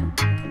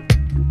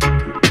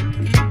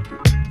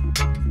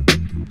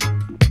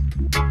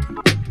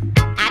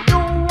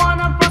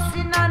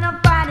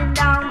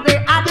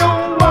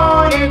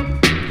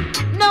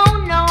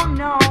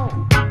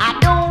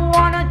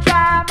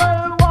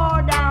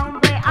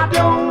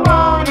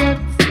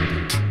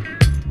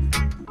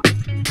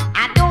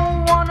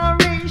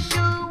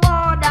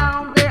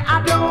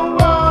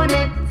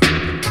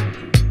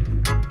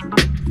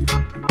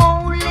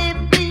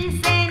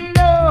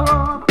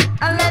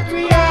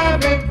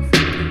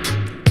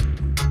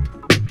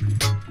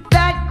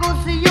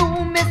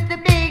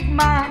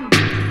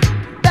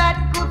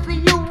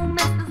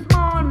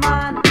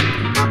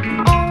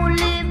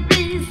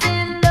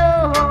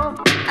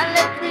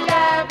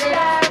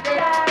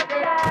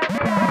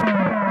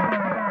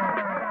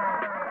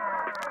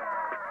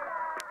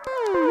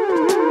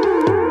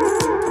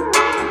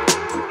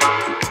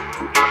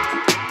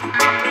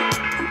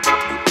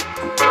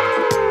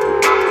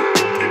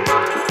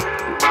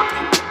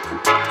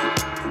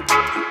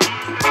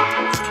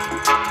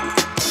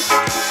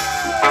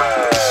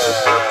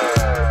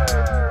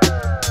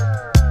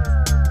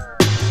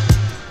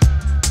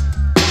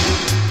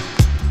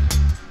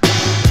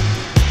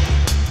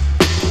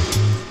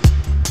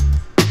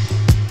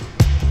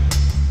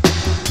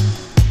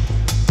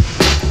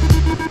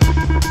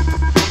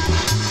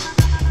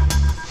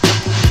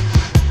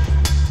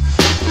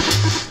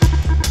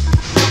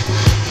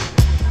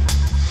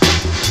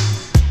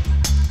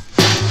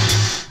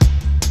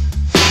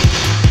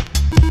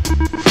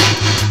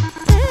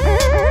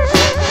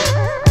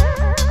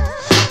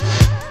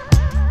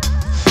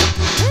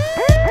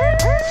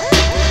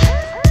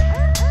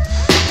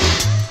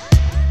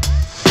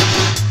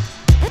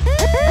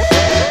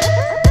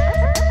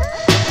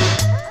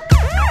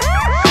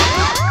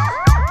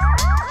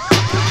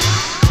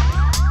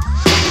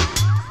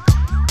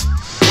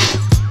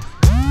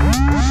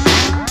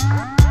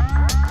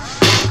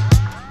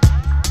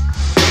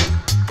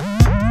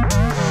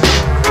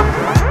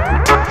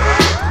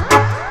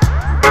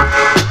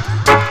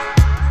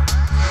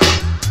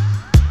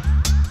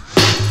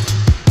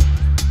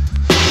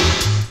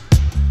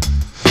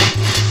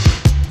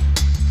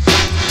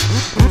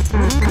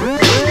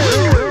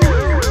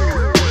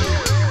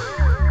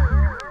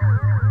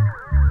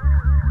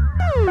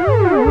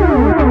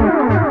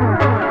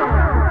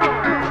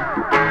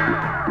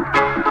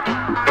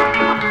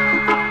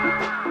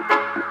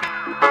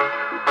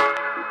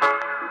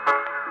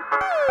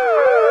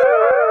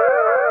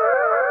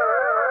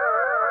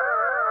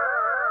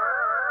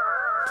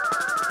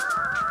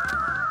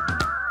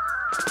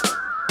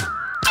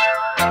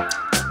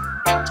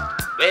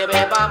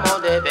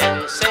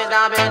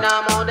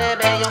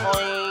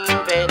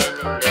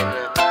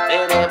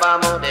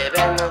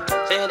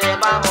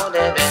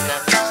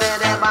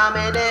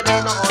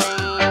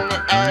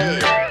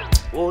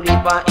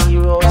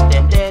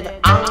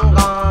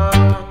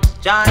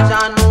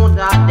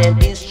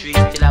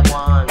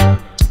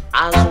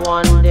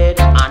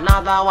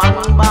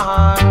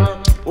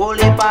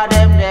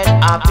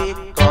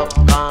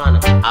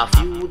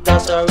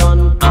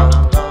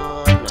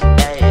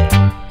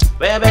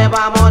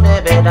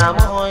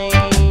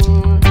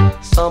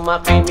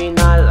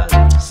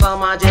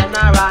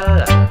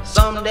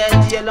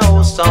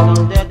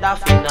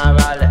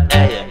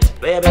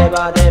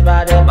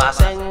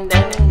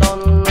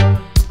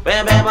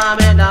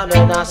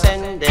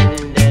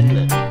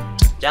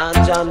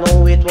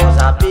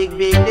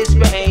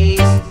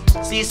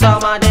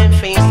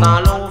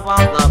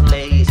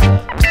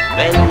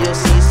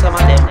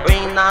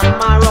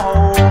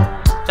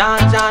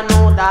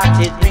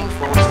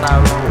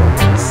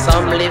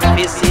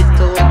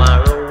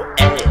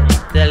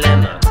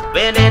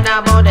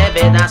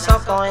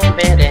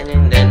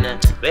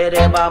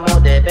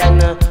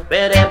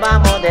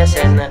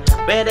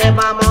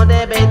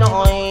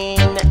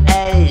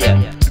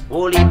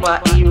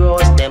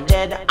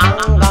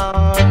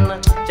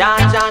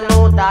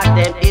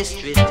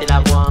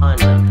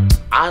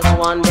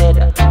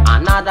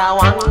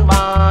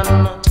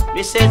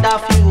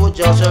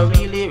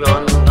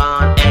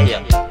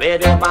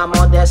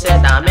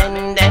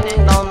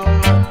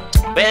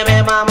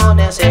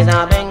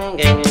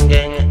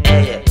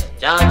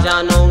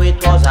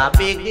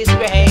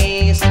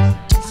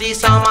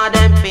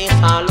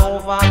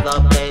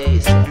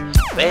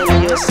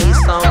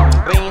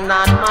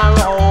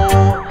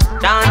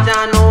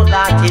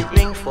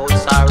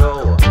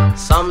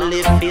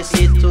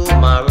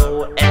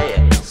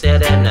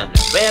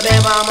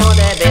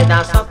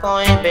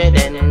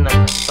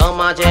 Some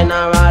a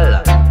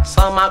general,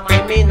 some a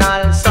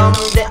criminal, some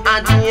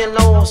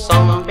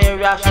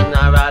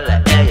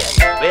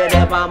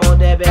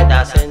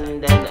beda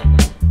senden.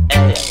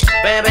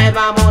 Bebe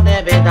vamos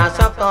de beda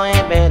soko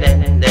e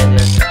beden.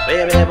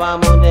 Bebe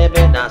vamos de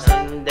beda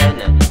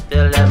senden.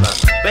 Tell them,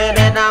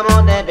 bebe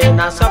vamos de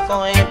beda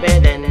soko e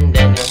beden.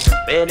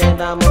 Bebe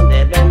vamos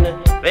de ben,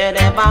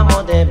 bebe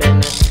vamos de ben,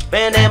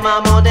 bebe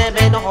vamos de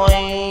ben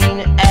hoin.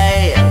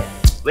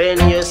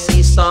 When you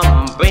see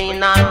some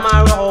brain on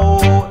my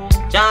road,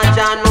 Jah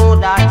Jah know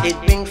that it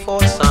bring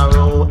forth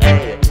sorrow.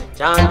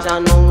 Jah Jah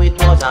know it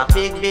was a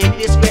big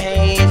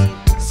disgrace.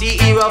 See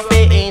your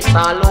face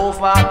all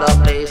over the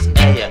place.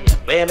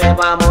 Baby,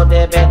 vamos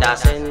de beda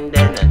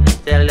senden.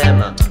 Tell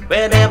them,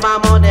 baby,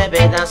 vamos de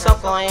beda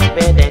soko e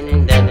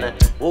beden.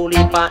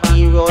 Holy pa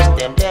heroes,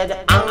 them dead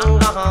and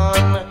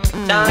gone.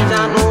 Jah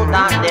Jah know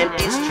that them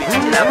history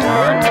still a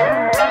born.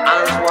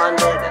 As one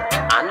dead,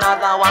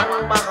 another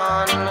one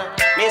behind.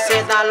 Me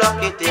say the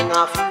lucky thing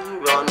of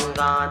you run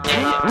God.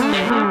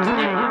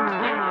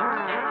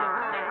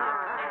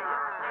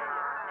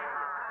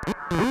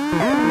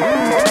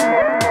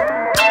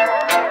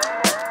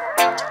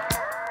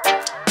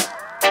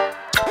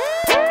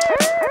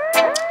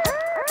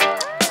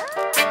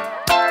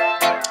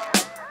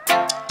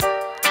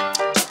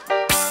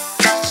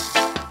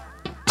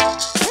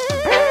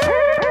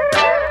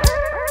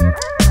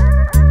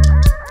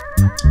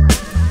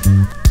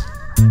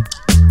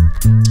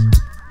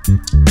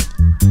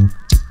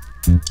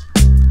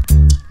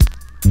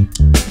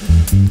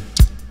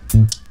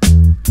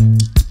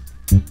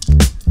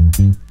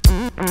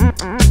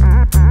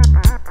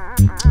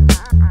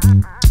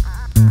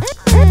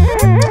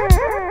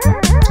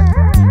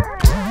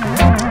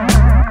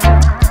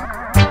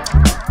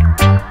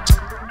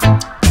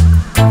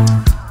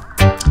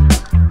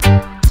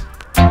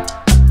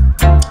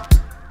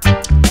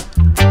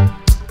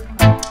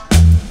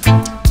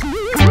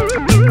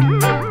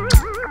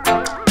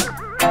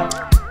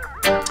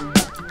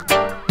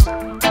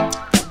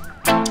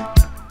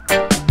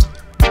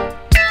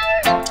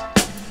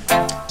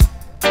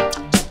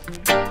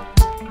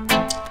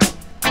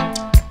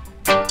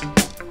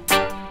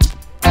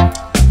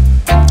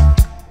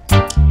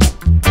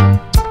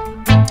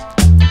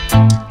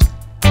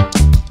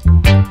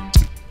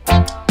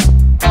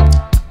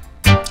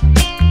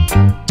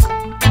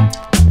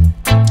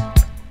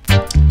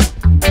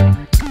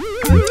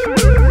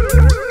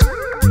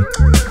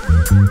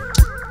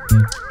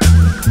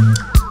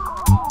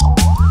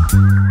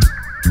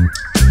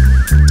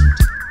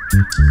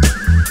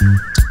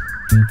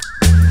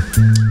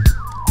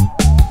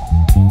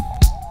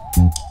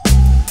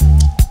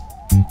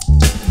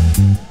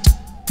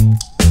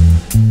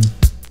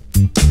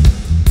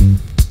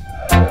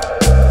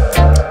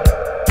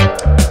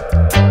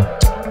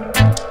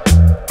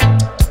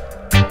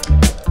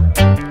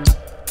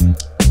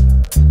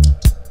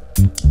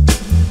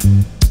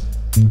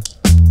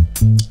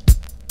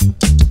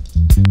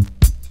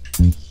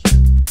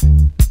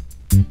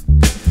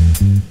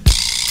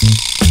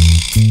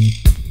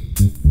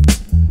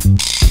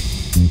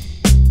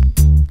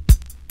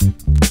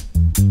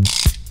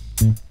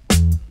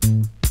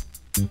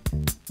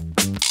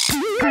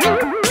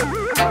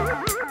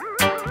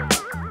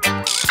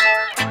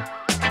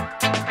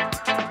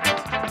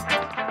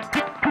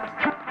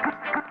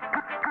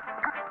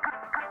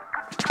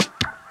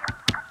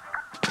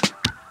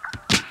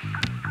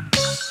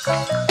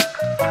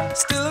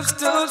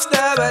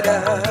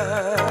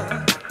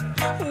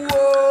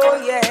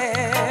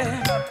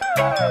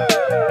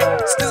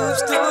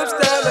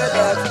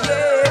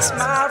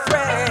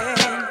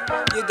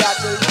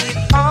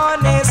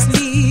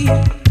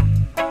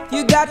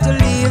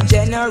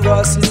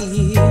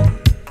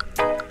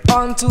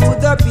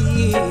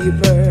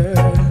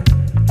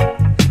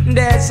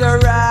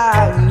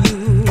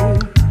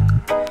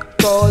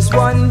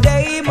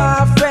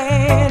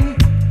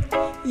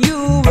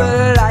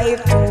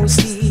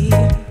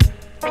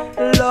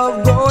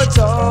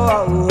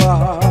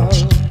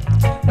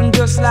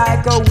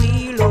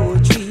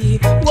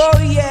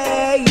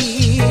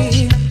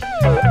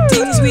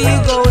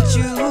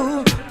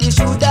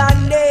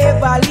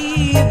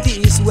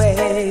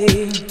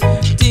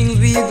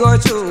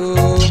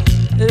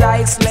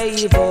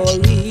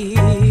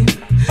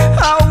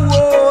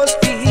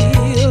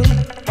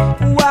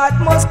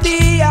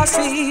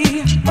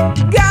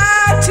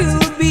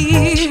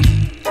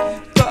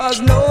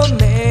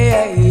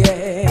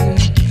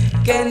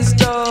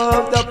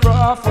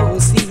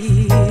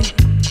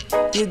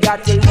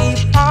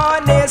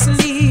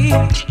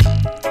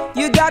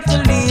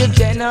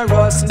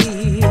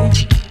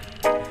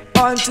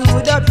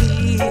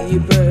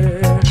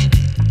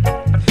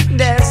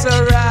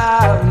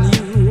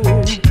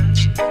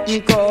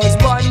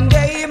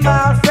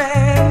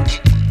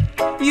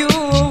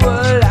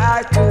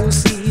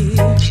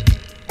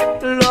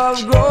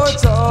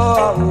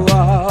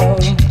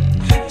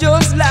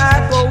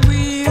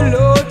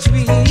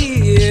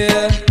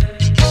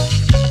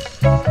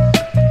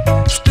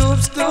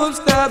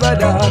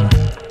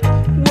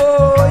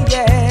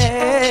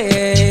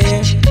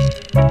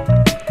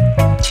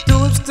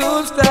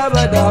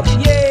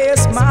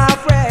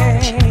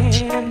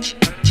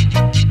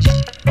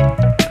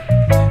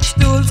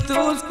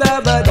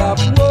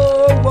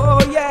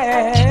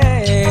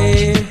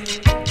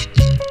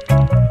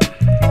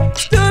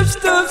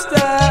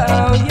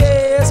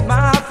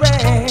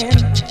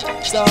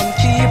 Some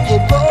people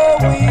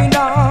going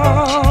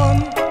on,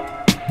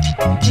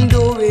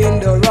 doing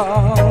the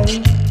wrong,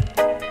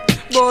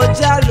 but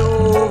Jah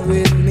love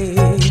with me,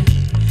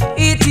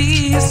 it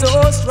is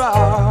so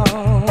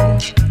strong.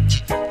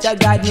 Jah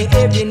guide me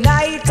every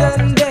night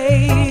and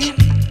day,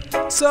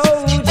 so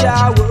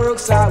Jah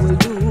works I will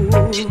do,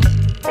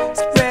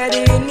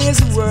 spreading His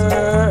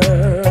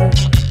word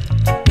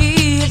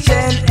each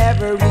and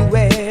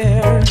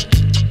everywhere.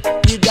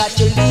 You got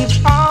to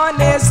live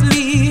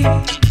honestly,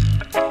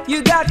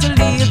 you got to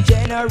live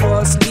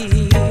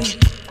generously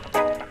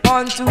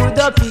unto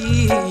the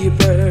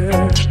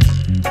people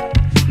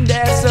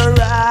that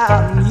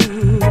surround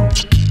you.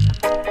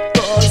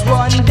 'Cause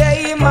one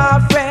day, my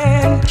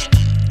friend,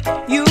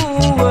 you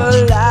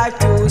will like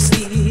to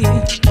see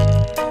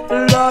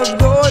love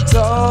go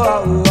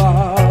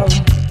tall,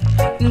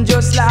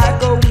 just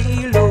like a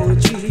willow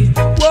tree.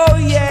 Oh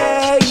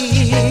yeah,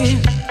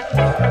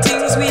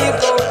 things we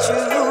go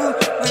through,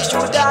 we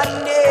should have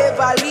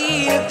never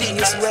live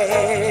this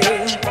way.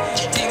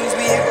 Things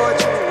we go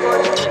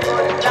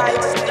through,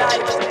 life.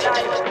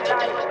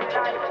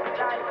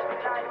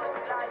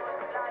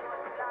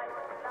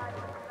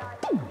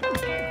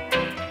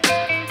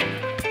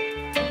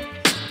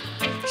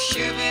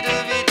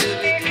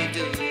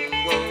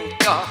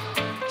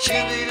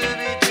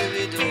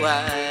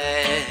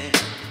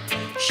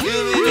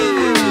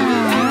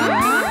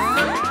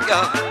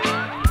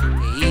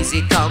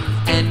 Easy come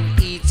and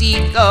easy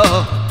go,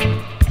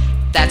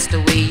 that's the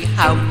way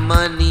how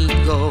money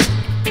go.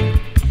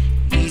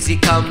 Easy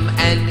come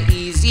and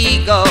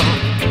easy go,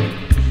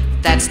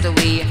 that's the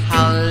way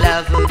how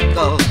love would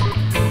go.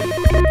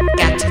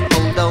 Got to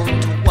hold on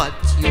to what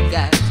you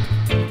got,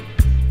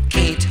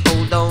 can't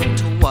hold on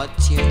to what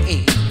you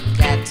ain't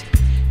got.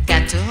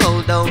 Got to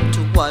hold on to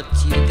what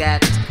you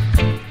got,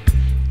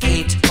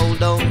 can't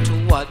hold on to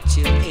what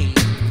you ain't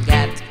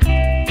got.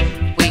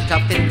 Wake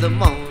up in the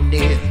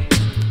morning,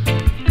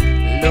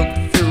 look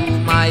through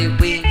my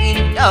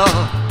window,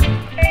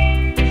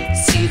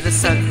 see the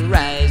sun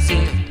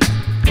rising,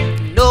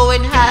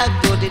 knowing how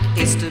good it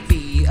is to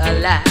be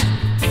alive,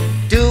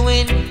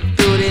 doing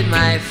good in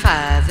my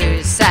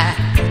Father's sight.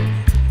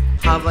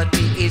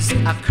 Poverty is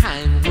a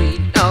crime we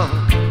know,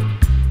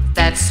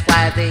 that's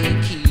why they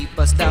keep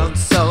us down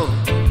so.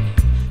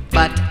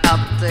 But up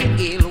the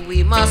hill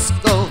we must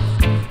go,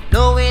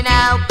 knowing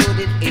how good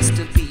it is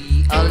to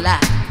be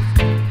alive,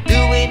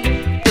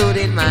 doing good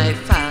in my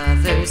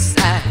Father's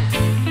sight.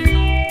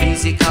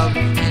 Easy come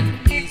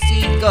and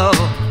easy go,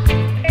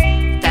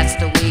 that's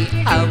the way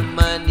how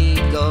money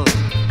go.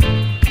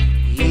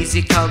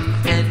 Easy come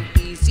and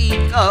easy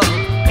go,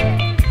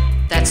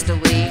 that's the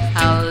way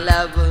how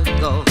love will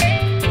go.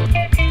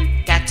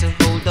 Got to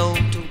hold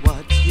on to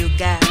what you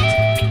got,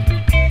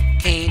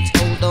 can't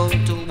hold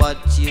on to what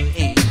you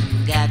ain't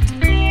got.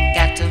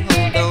 Got to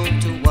hold on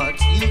to what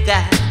you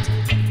got,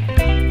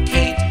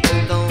 can't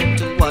hold on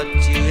to what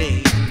you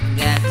ain't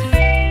got.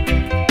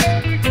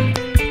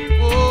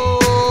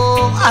 Oh,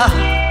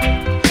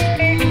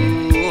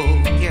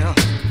 girl,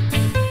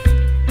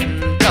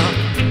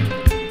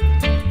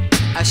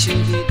 I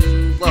should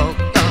do walk.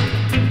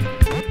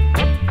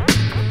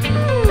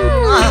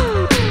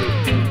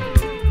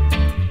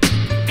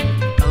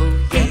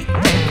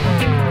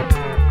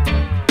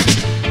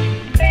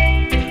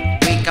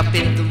 Wake up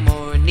in the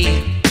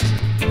morning,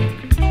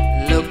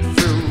 look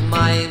through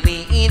my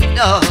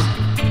window,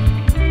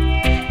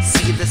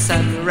 see the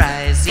sun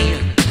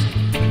rising,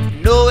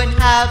 knowing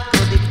how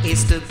good it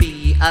is to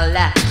be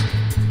alive,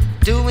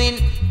 doing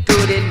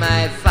good in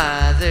my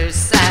Father's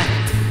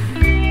sight.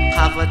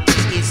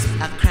 Poverty is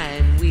a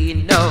crime we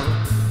know,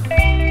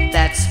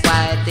 that's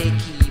why they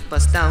keep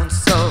us down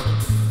so.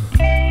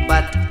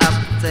 But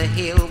up the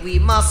hill we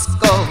must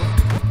go,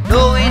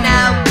 knowing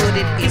how good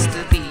it is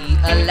to be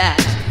alive,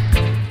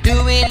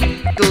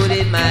 doing good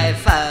in my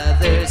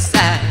Father's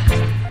sight.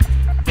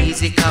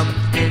 Easy come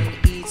and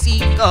easy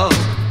go,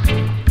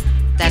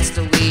 that's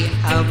the way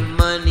how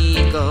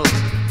money go.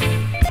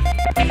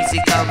 Easy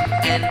come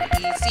and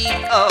easy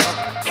go,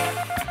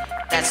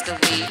 that's the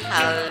way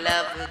how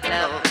love will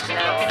go.